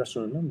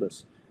rational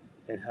numbers,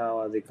 and how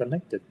are they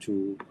connected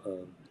to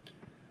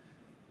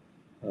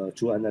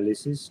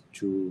analysis,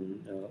 to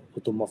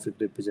automorphic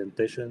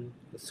representation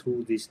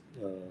through this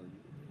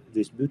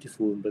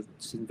beautiful but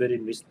seem very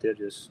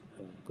mysterious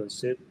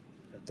concept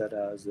that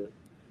has the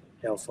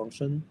L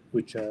function,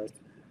 which are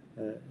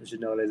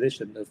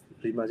generalization of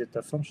Riemann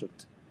Zeta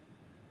functions.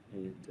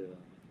 And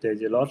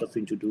there's a lot of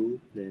things to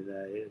do, and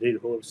I really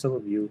hope some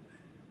of you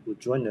will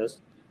join us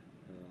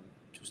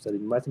to study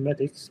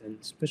mathematics and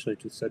especially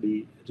to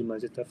study Riemann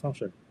Zeta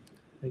function.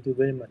 Thank you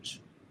very much.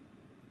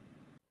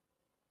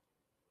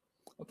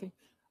 Okay.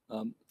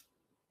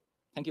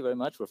 Thank you very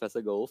much,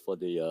 Professor Ngô, for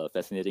the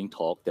fascinating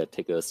talk that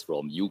takes us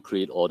from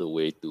Euclid all the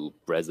way to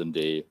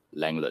present-day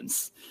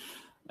Langlands.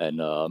 And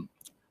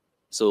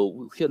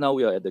so here now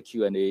we are at the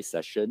Q&A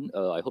session.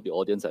 I hope the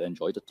audience have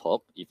enjoyed the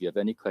talk. If you have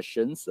any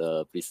questions,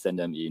 please send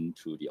them in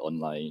through the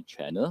online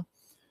channel.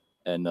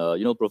 And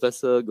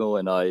Professor Ngô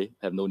and I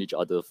have known each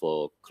other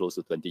for close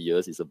to 20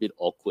 years. It's a bit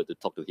awkward to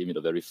talk to him in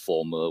a very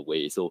formal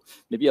way. So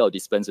maybe I'll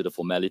dispense with the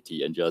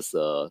formality and just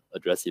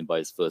address him by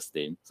his first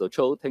name. So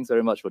Châu, thanks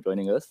very much for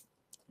joining us.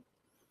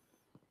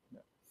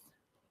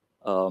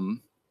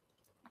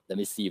 Let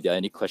me see if there are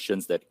any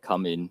questions that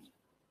come in.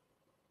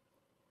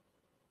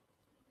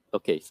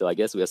 Okay, so I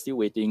guess we are still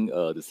waiting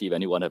to see if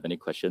anyone have any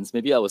questions.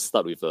 Maybe I will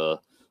start with a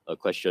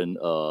question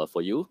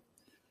for you.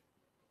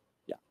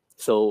 Yeah,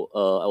 so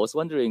I was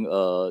wondering,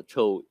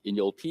 Châu, in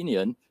your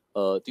opinion,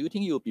 do you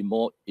think it would be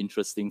more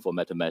interesting for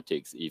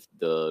mathematics if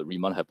the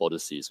Riemann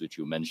hypothesis, which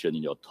you mentioned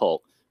in your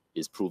talk,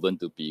 is proven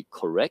to be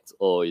correct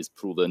or is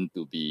proven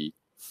to be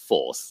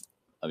false?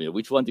 I mean,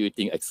 which one do you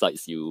think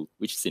excites you?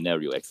 Which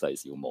scenario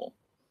excites you more?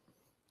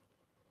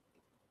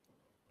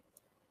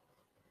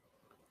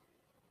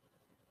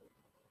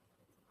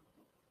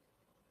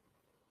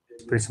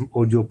 by some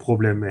audio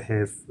problem, I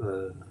have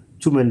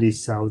too many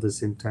sounds at the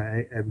same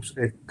time.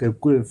 I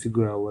couldn't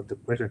figure out what the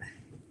question.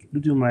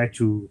 Would you mind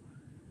to?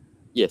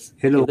 Yes.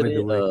 Hello, Okay, by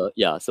the way.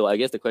 yeah, so I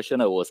guess the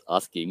question I was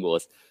asking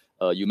was,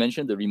 you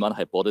mentioned the Riemann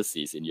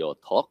hypothesis in your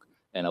talk,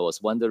 and I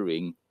was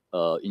wondering,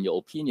 in your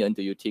opinion,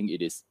 do you think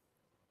it is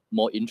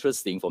more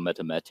interesting for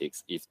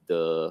mathematics if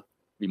the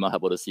Riemann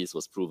hypothesis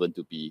was proven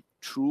to be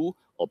true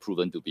or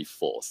proven to be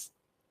false?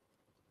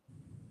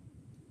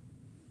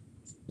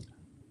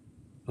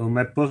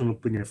 My personal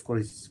opinion, of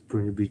course, is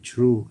going to be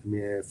true. I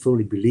mean, I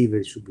fully believe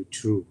it should be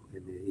true.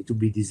 And it would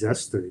be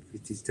disaster if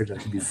it is turned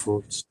out to be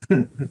false.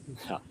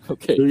 Yeah,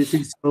 okay. Do you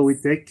think so, we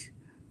take?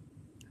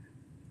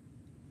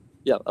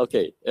 Yeah,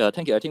 okay.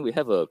 Thank you. I think we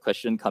have a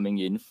question coming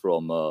in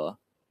from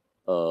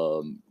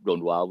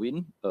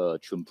Ronwawin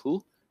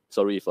Chumpu.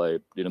 Sorry if I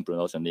didn't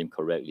pronounce your name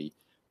correctly.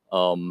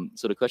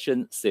 So the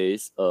question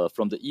says,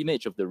 from the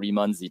image of the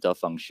Riemann zeta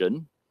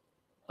function,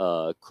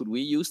 could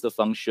we use the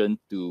function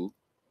to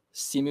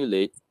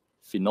simulate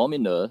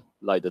phenomena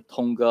like the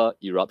Tonga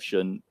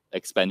eruption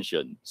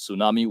expansion,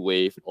 tsunami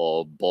wave,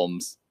 or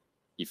bombs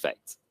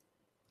effect?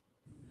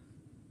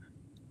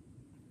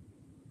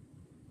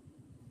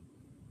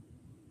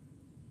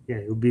 Yeah,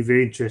 it would be a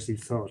very interesting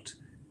thought.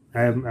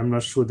 I'm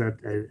not sure that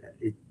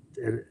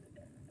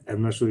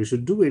I'm not sure you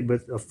should do it,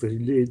 but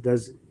obviously it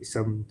does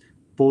some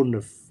point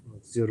of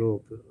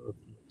zero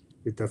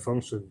with the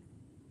function.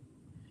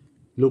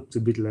 Looked a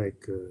bit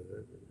like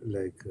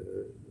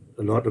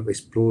a lot of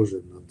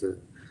explosion of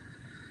the,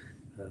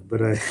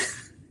 but I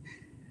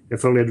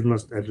frankly I do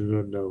not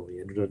know.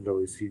 I do not know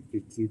if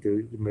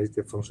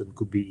the function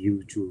could be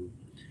used to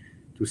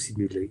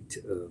simulate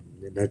a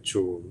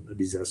natural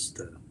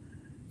disaster.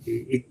 I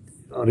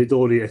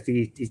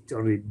think it's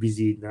already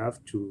busy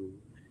enough to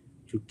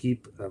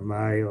keep an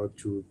eye or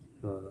to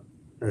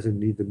doesn't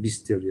need the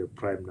mystery of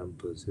prime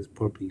numbers. It's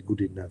probably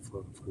good enough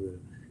for the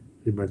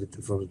Riemann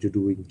Zeta function to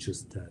doing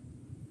just that.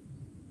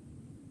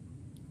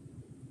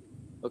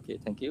 Okay,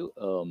 thank you.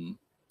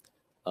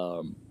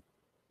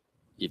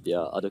 If there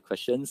are other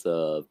questions,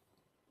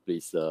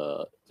 please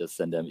just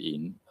send them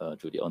in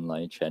to the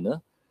online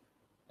channel.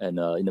 And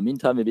in the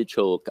meantime, maybe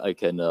Cho, I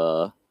can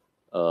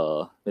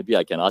maybe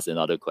I can ask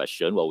another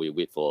question while we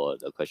wait for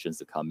the questions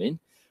to come in.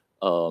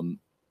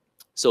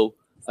 So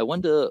I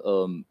wonder,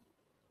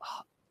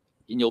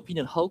 in your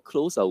opinion, how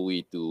close are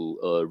we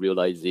to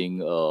realizing,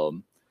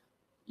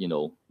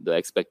 the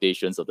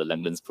expectations of the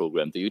Langlands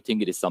program? Do you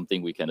think it is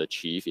something we can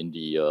achieve in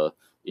the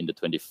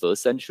 21st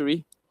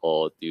century,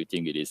 or do you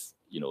think it is,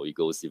 it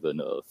goes even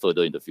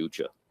further in the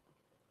future?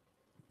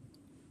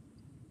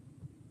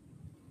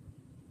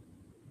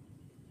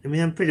 I mean,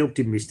 I'm pretty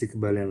optimistic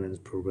about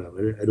Langlands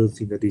program. I don't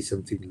think that is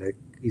something like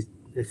it.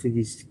 I think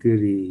it's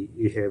clearly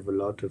you have a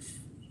lot of.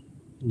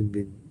 I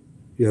mean,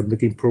 you are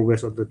making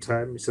progress all the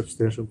time,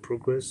 substantial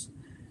progress,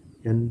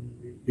 and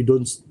we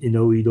don't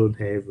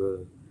have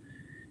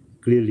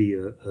clearly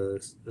a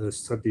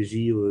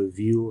strategy or a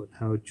view on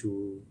how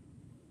to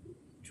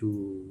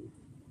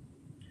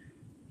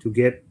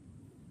get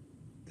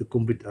the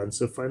complete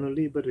answer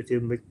finally. But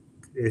it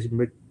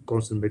make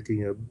constant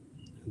making a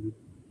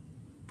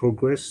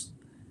progress,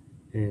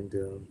 and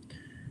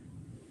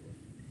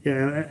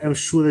yeah, I'm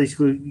sure that it's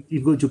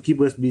going to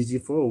keep us busy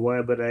for a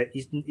while. But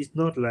it's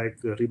not like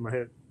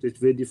Riemann. It's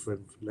very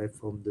different, like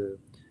from the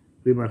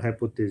Riemann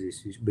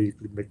hypothesis, which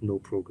basically make no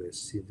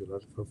progress in a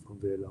lot from a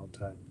very long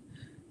time.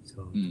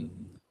 So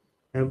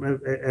I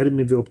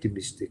remain very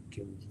optimistic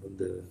on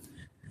the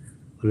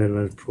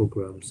Langlands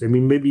programs. I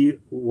mean, maybe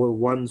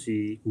once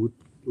we would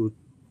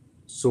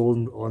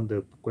solve on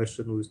the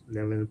question with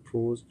Langlands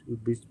pros,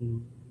 would be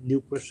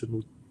new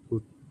question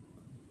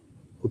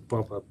would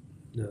pop up.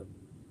 Yeah,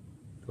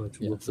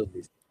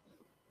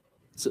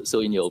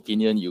 so in your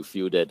opinion, you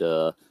feel that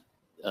the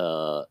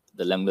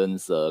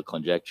Langlands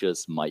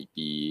conjectures might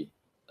be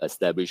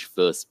established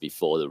first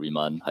before the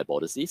Riemann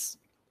hypothesis?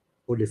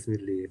 Oh,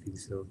 definitely, I think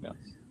so. Yeah.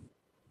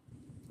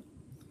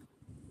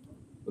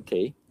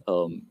 Okay.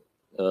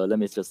 Let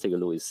me just take a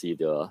look and see if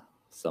there are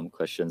some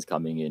questions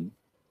coming in.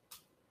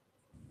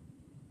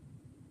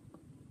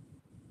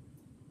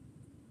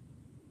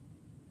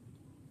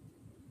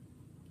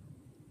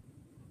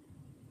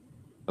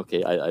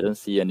 Okay, I don't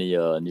see any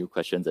new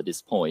questions at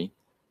this point.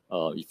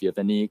 If you have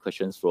any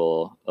questions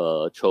for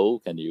Cho,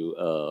 can you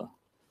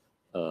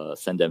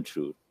send them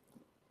through?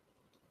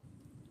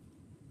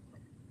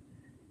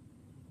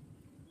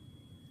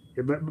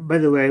 Yeah, by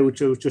the way, I would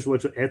just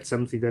want to add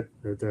something that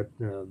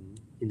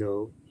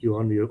you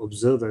only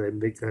observe that I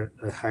make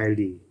a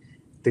highly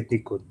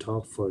technical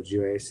talk for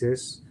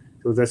GYSS.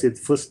 So that's the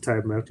first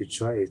time I have to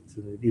try it.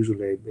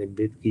 Usually I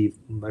give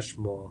much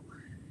more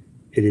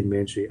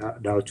elementary,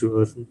 down to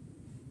earth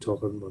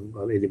talk on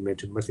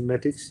elementary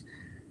mathematics.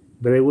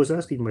 But I was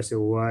asking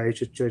myself why I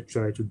should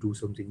try to do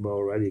something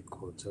more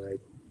radical. So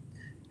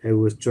I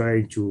was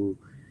trying to,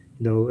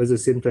 at the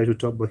same time to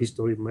talk about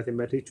history of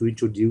mathematics, to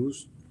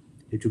introduce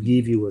and to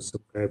give you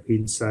some kind of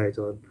insight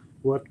on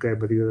what kind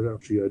of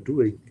mathematics you are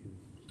doing.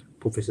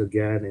 Professor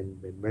Gan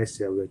and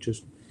myself were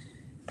just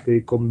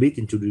very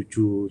committed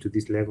to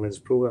this Langlands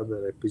program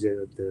that I present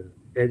at the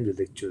end of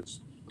the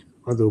lectures.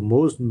 Although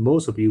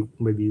most of you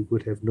maybe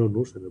would have no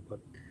notion of what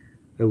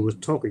I was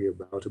talking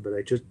about, but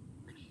I just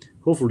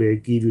hopefully I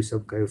give you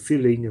some kind of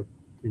feeling of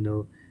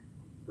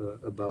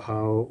about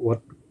how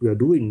what we are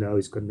doing now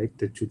is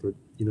connected to the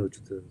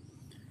to the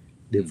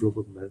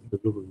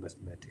development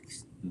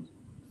mathematics.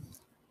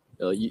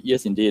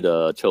 Yes, indeed,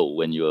 Cho.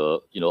 When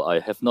I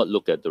have not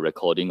looked at the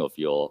recording of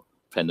your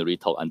plenary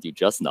talk until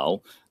just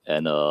now,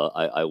 and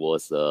I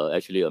was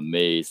actually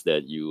amazed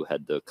that you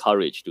had the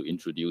courage to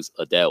introduce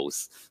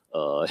Adele's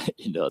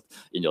in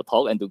your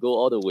talk and to go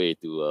all the way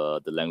to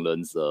the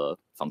Langlands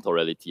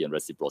functoriality and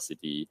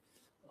reciprocity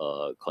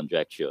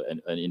conjecture,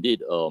 and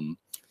indeed,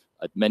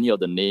 many of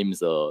the names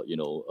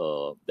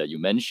that you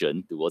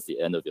mentioned towards the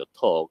end of your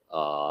talk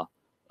are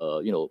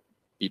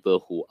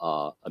people who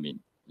are,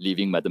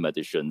 living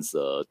mathematicians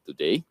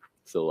today.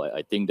 So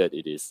I think that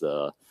it is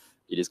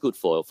good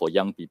for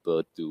young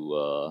people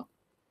to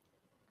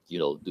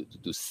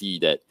to see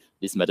that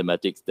this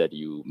mathematics that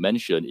you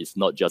mentioned is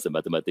not just a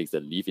mathematics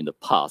that live in the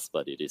past,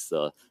 but it is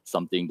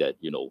something that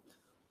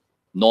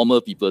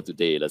normal people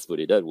today, let's put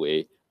it that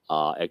way,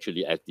 are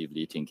actually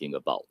actively thinking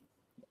about.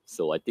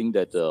 So I think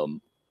that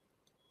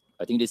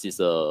this is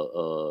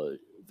a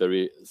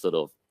very sort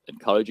of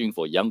encouraging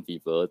for young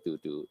people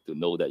to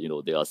know that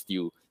there are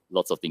still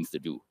lots of things to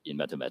do in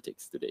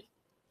mathematics today.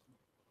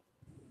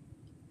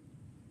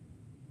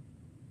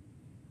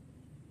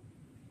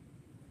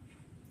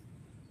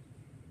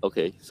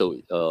 Okay, so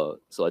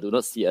I do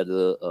not see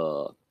other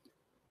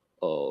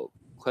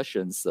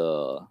questions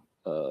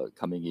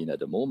coming in at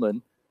the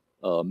moment.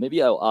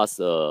 Maybe I'll ask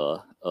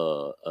a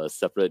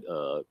separate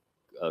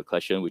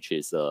question, which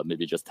is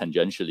maybe just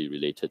tangentially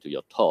related to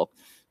your talk,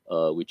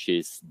 which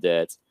is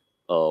that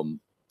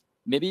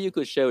maybe you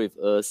could share with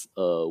us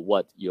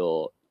what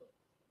your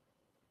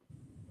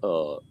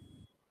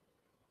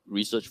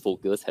research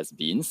focus has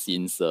been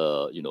since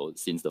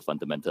since the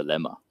fundamental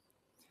lemma.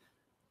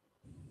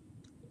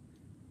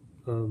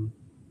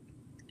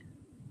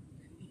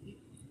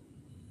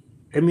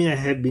 I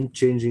have been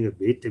changing a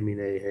bit. I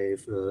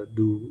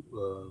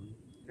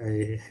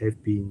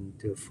have been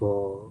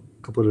for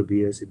a couple of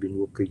years. I've been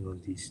working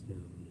on this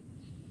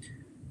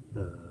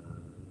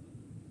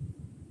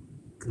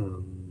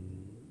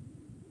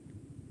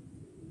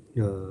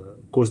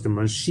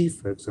Costerman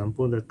sheaf, for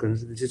example.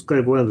 This is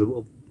kind of one of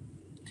the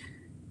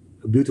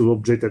a beautiful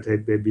object that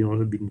I've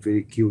been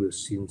very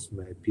curious since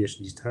my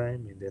PhD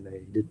time, and then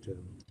I did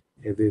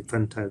have a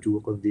fun time to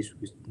work on this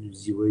with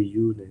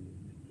ZYU and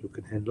look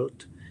at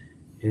Handlot.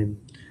 And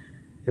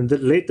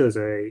then later,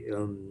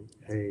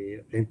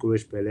 I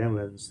encouraged by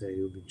Langlands, I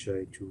have been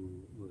trying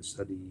to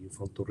study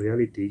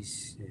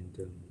functorialities and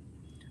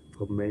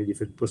from many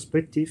different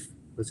perspectives.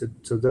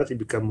 So that it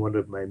become one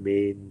of my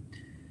main,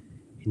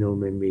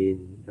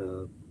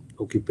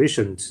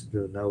 occupations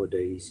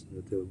nowadays.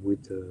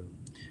 With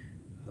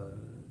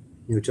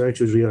trying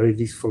to realize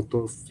this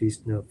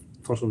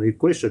functional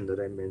equation that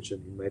I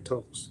mentioned in my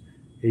talks.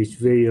 It's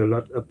very a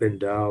lot up and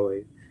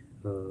down.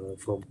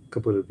 For a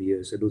couple of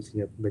years. I don't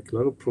think I've made a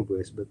lot of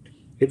progress, but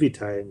every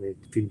time I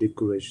feel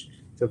encouraged,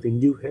 something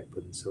new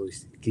happens. So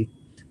it's keep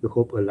the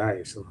hope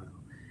alive somehow.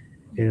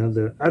 And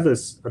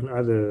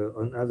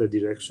on other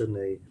direction,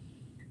 I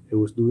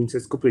was doing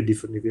something completely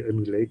different,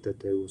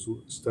 unrelated. I was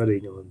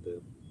studying on the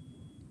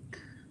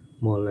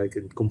more like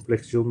in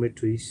complex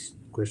geometries,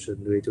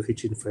 question related to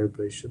Hitchin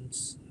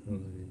vibrations,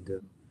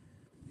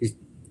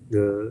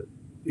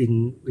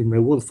 in my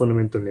world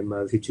fundamental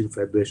lemma, Hitchin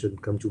vibration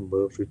come to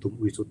merge with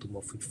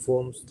automorphic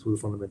forms through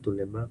the fundamental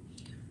lemma.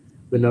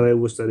 But now I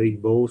was studying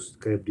both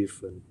kind of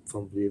different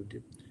from the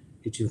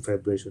Hitchin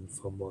vibration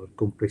from more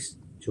complex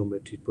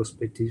geometry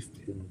perspective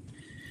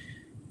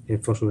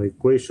and functional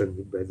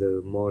equation by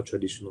the more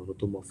traditional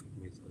automorphic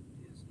method.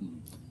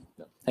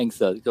 Yes. Thanks.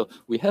 So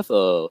we have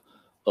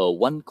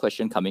one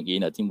question coming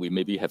in. I think we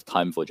maybe have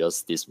time for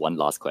just this one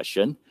last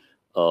question.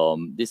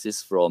 This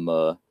is from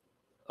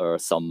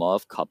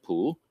Samav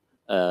Kapoor,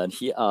 and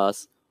he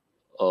asks,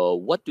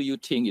 what do you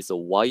think is a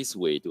wise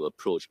way to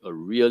approach a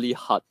really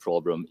hard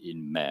problem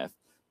in math,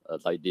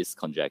 like this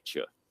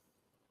conjecture?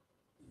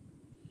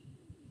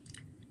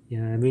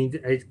 Yeah,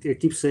 I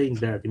keep saying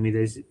that.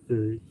 There's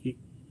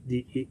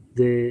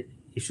it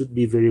should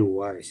be very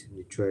wise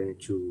in trying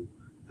to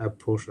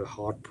approach a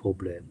hard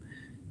problem.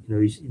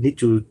 You need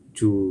to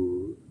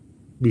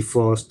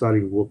before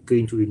starting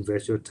working to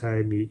invest your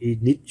time. You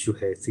need to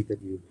think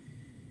that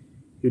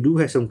you do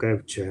have some kind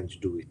of chance to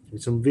do it.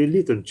 Some very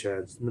little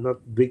chance,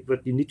 not big,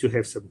 but you need to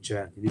have some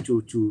chance. You need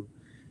to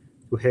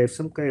have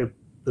some kind of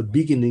a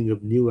beginning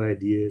of new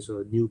ideas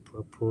or new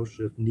approach,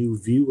 a new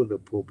view of the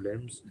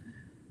problems.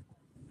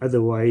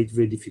 Otherwise, it's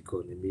very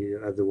difficult.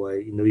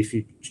 Otherwise, if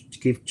you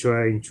keep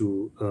trying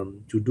to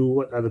do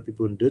what other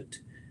people did,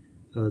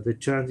 the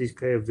chance is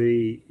kind of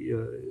very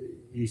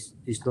is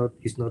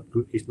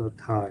not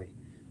high.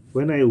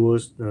 When I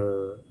was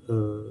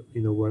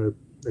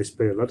I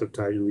spent a lot of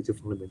time with the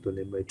fundamental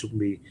lemma. It took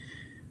me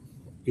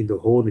in the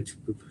whole it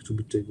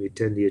took me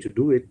 10 years to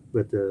do it,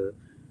 but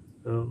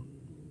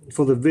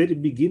For the very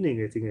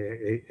beginning, I think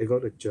I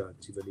got a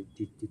chance. Even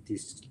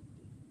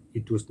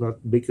it was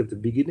not big at the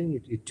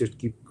beginning. It just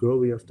keep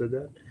growing after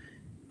that,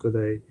 because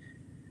I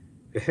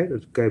had a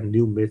kind of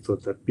new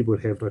method that people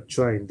have not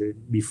tried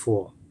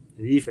before.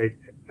 And if I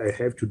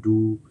have to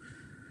do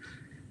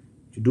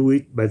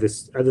it by the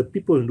other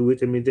people who do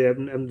it, I mean,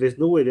 there's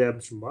no way that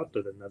I'm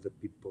smarter than other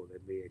people. I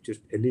mean,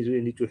 I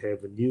need to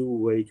have a new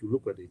way to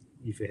look at it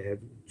if I have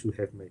to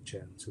have my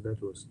chance. So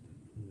that was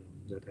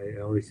that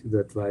I only the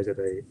advice that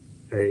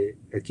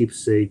I keep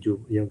saying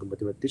to younger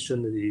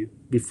mathematicians that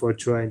before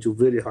trying to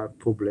very hard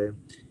problem,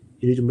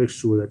 you need to make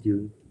sure that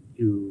you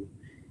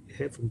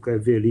have some kind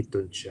of very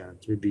little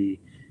chance,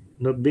 maybe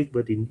not big,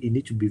 but you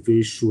need to be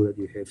very sure that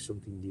you have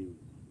something new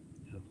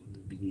from the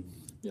beginning.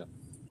 Yeah.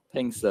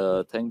 Thanks,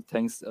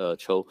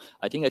 Cho.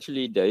 I think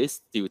actually there is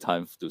still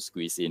time to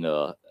squeeze in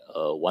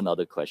one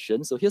other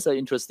question. So here's an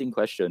interesting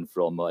question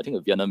from I think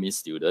a Vietnamese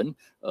student,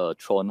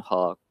 Tron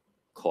Ha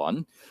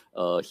Kwan.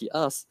 He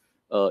asked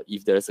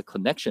if there is a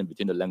connection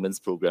between the Langlands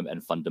program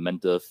and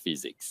fundamental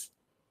physics.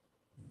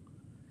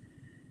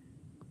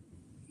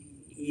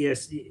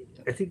 Yes,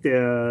 I think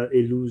there are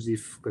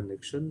elusive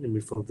connection. I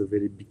mean, from the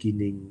very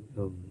beginning,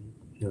 from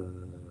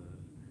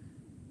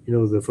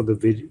the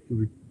very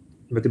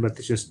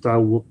mathematicians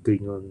start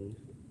working on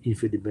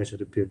infinite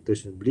dimensional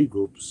representation Lie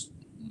groups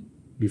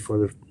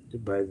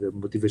by the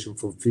motivation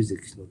from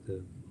physics.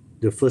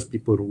 The first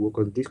people who work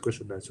on this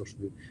question are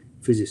actually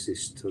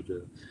physicists. So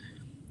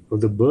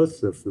the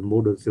birth of the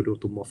modern theory of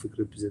automorphic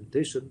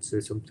representations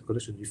has some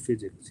connection with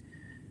physics,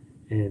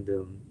 and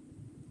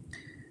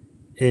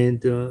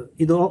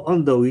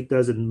although it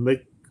doesn't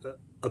make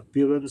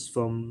appearance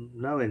from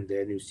now and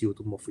then, you see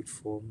automorphic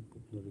form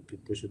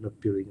representation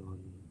appearing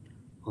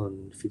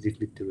on physics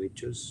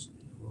literatures,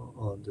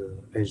 on the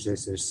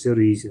Einstein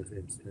series,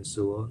 and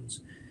so on.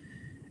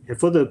 And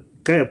for the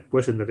kind of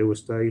question that I was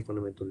studying,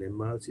 fundamental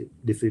lemmas,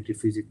 definitely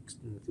physics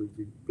will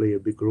play a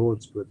big role.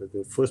 But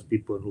the first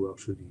people who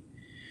actually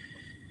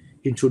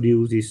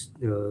introduced this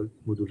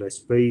moduli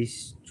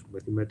space to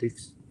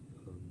mathematics,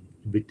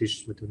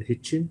 British mathematician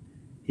Hitchin,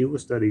 he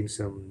was studying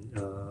some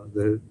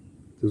the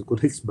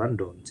Higgs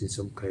bundles in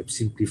some kind of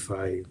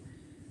simplified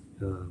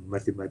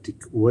mathematic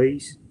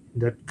ways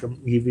that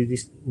give you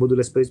this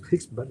modular space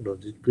Higgs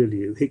bundles. It's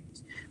really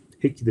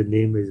Higgs. The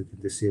name is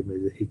the same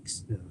as the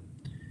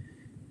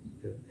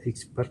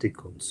Higgs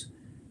particles.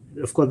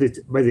 Of course,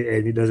 by the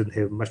end, it doesn't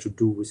have much to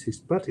do with Higgs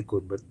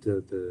particle, but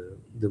the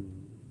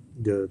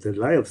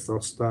line of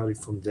thought started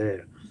from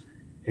there,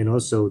 and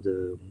also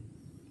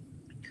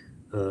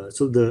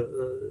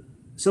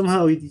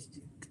somehow it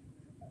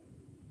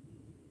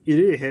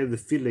really have the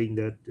feeling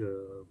that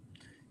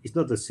it's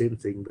not the same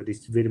thing, but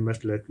it's very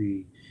much like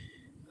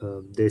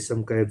there's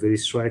some kind of very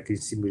striking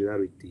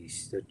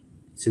similarities that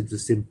it's the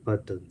same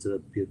patterns that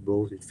appear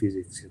both in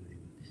physics and in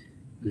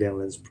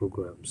Langlands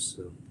programs.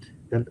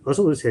 And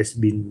also this has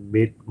been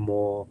made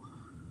more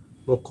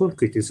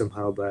concrete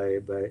somehow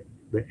by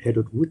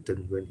Edward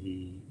Witten when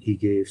he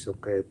gave some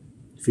kind of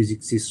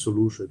physicist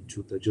solution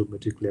to the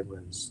geometric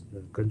Langlands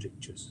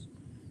conjectures.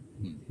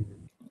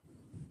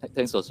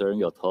 Thanks for sharing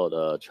your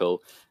thought, Cho.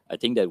 I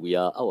think that we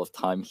are out of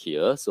time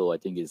here, so I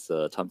think it's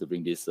time to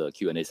bring this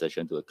Q&A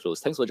session to a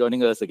close. Thanks for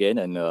joining us again,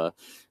 and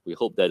we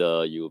hope that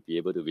you'll be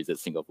able to visit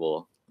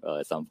Singapore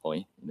at some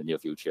point in the near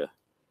future.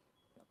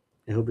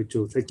 I hope it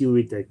too. Thank you,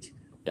 Vitek.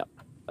 Yeah.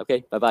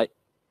 Okay. Bye-bye.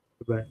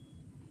 Bye-bye.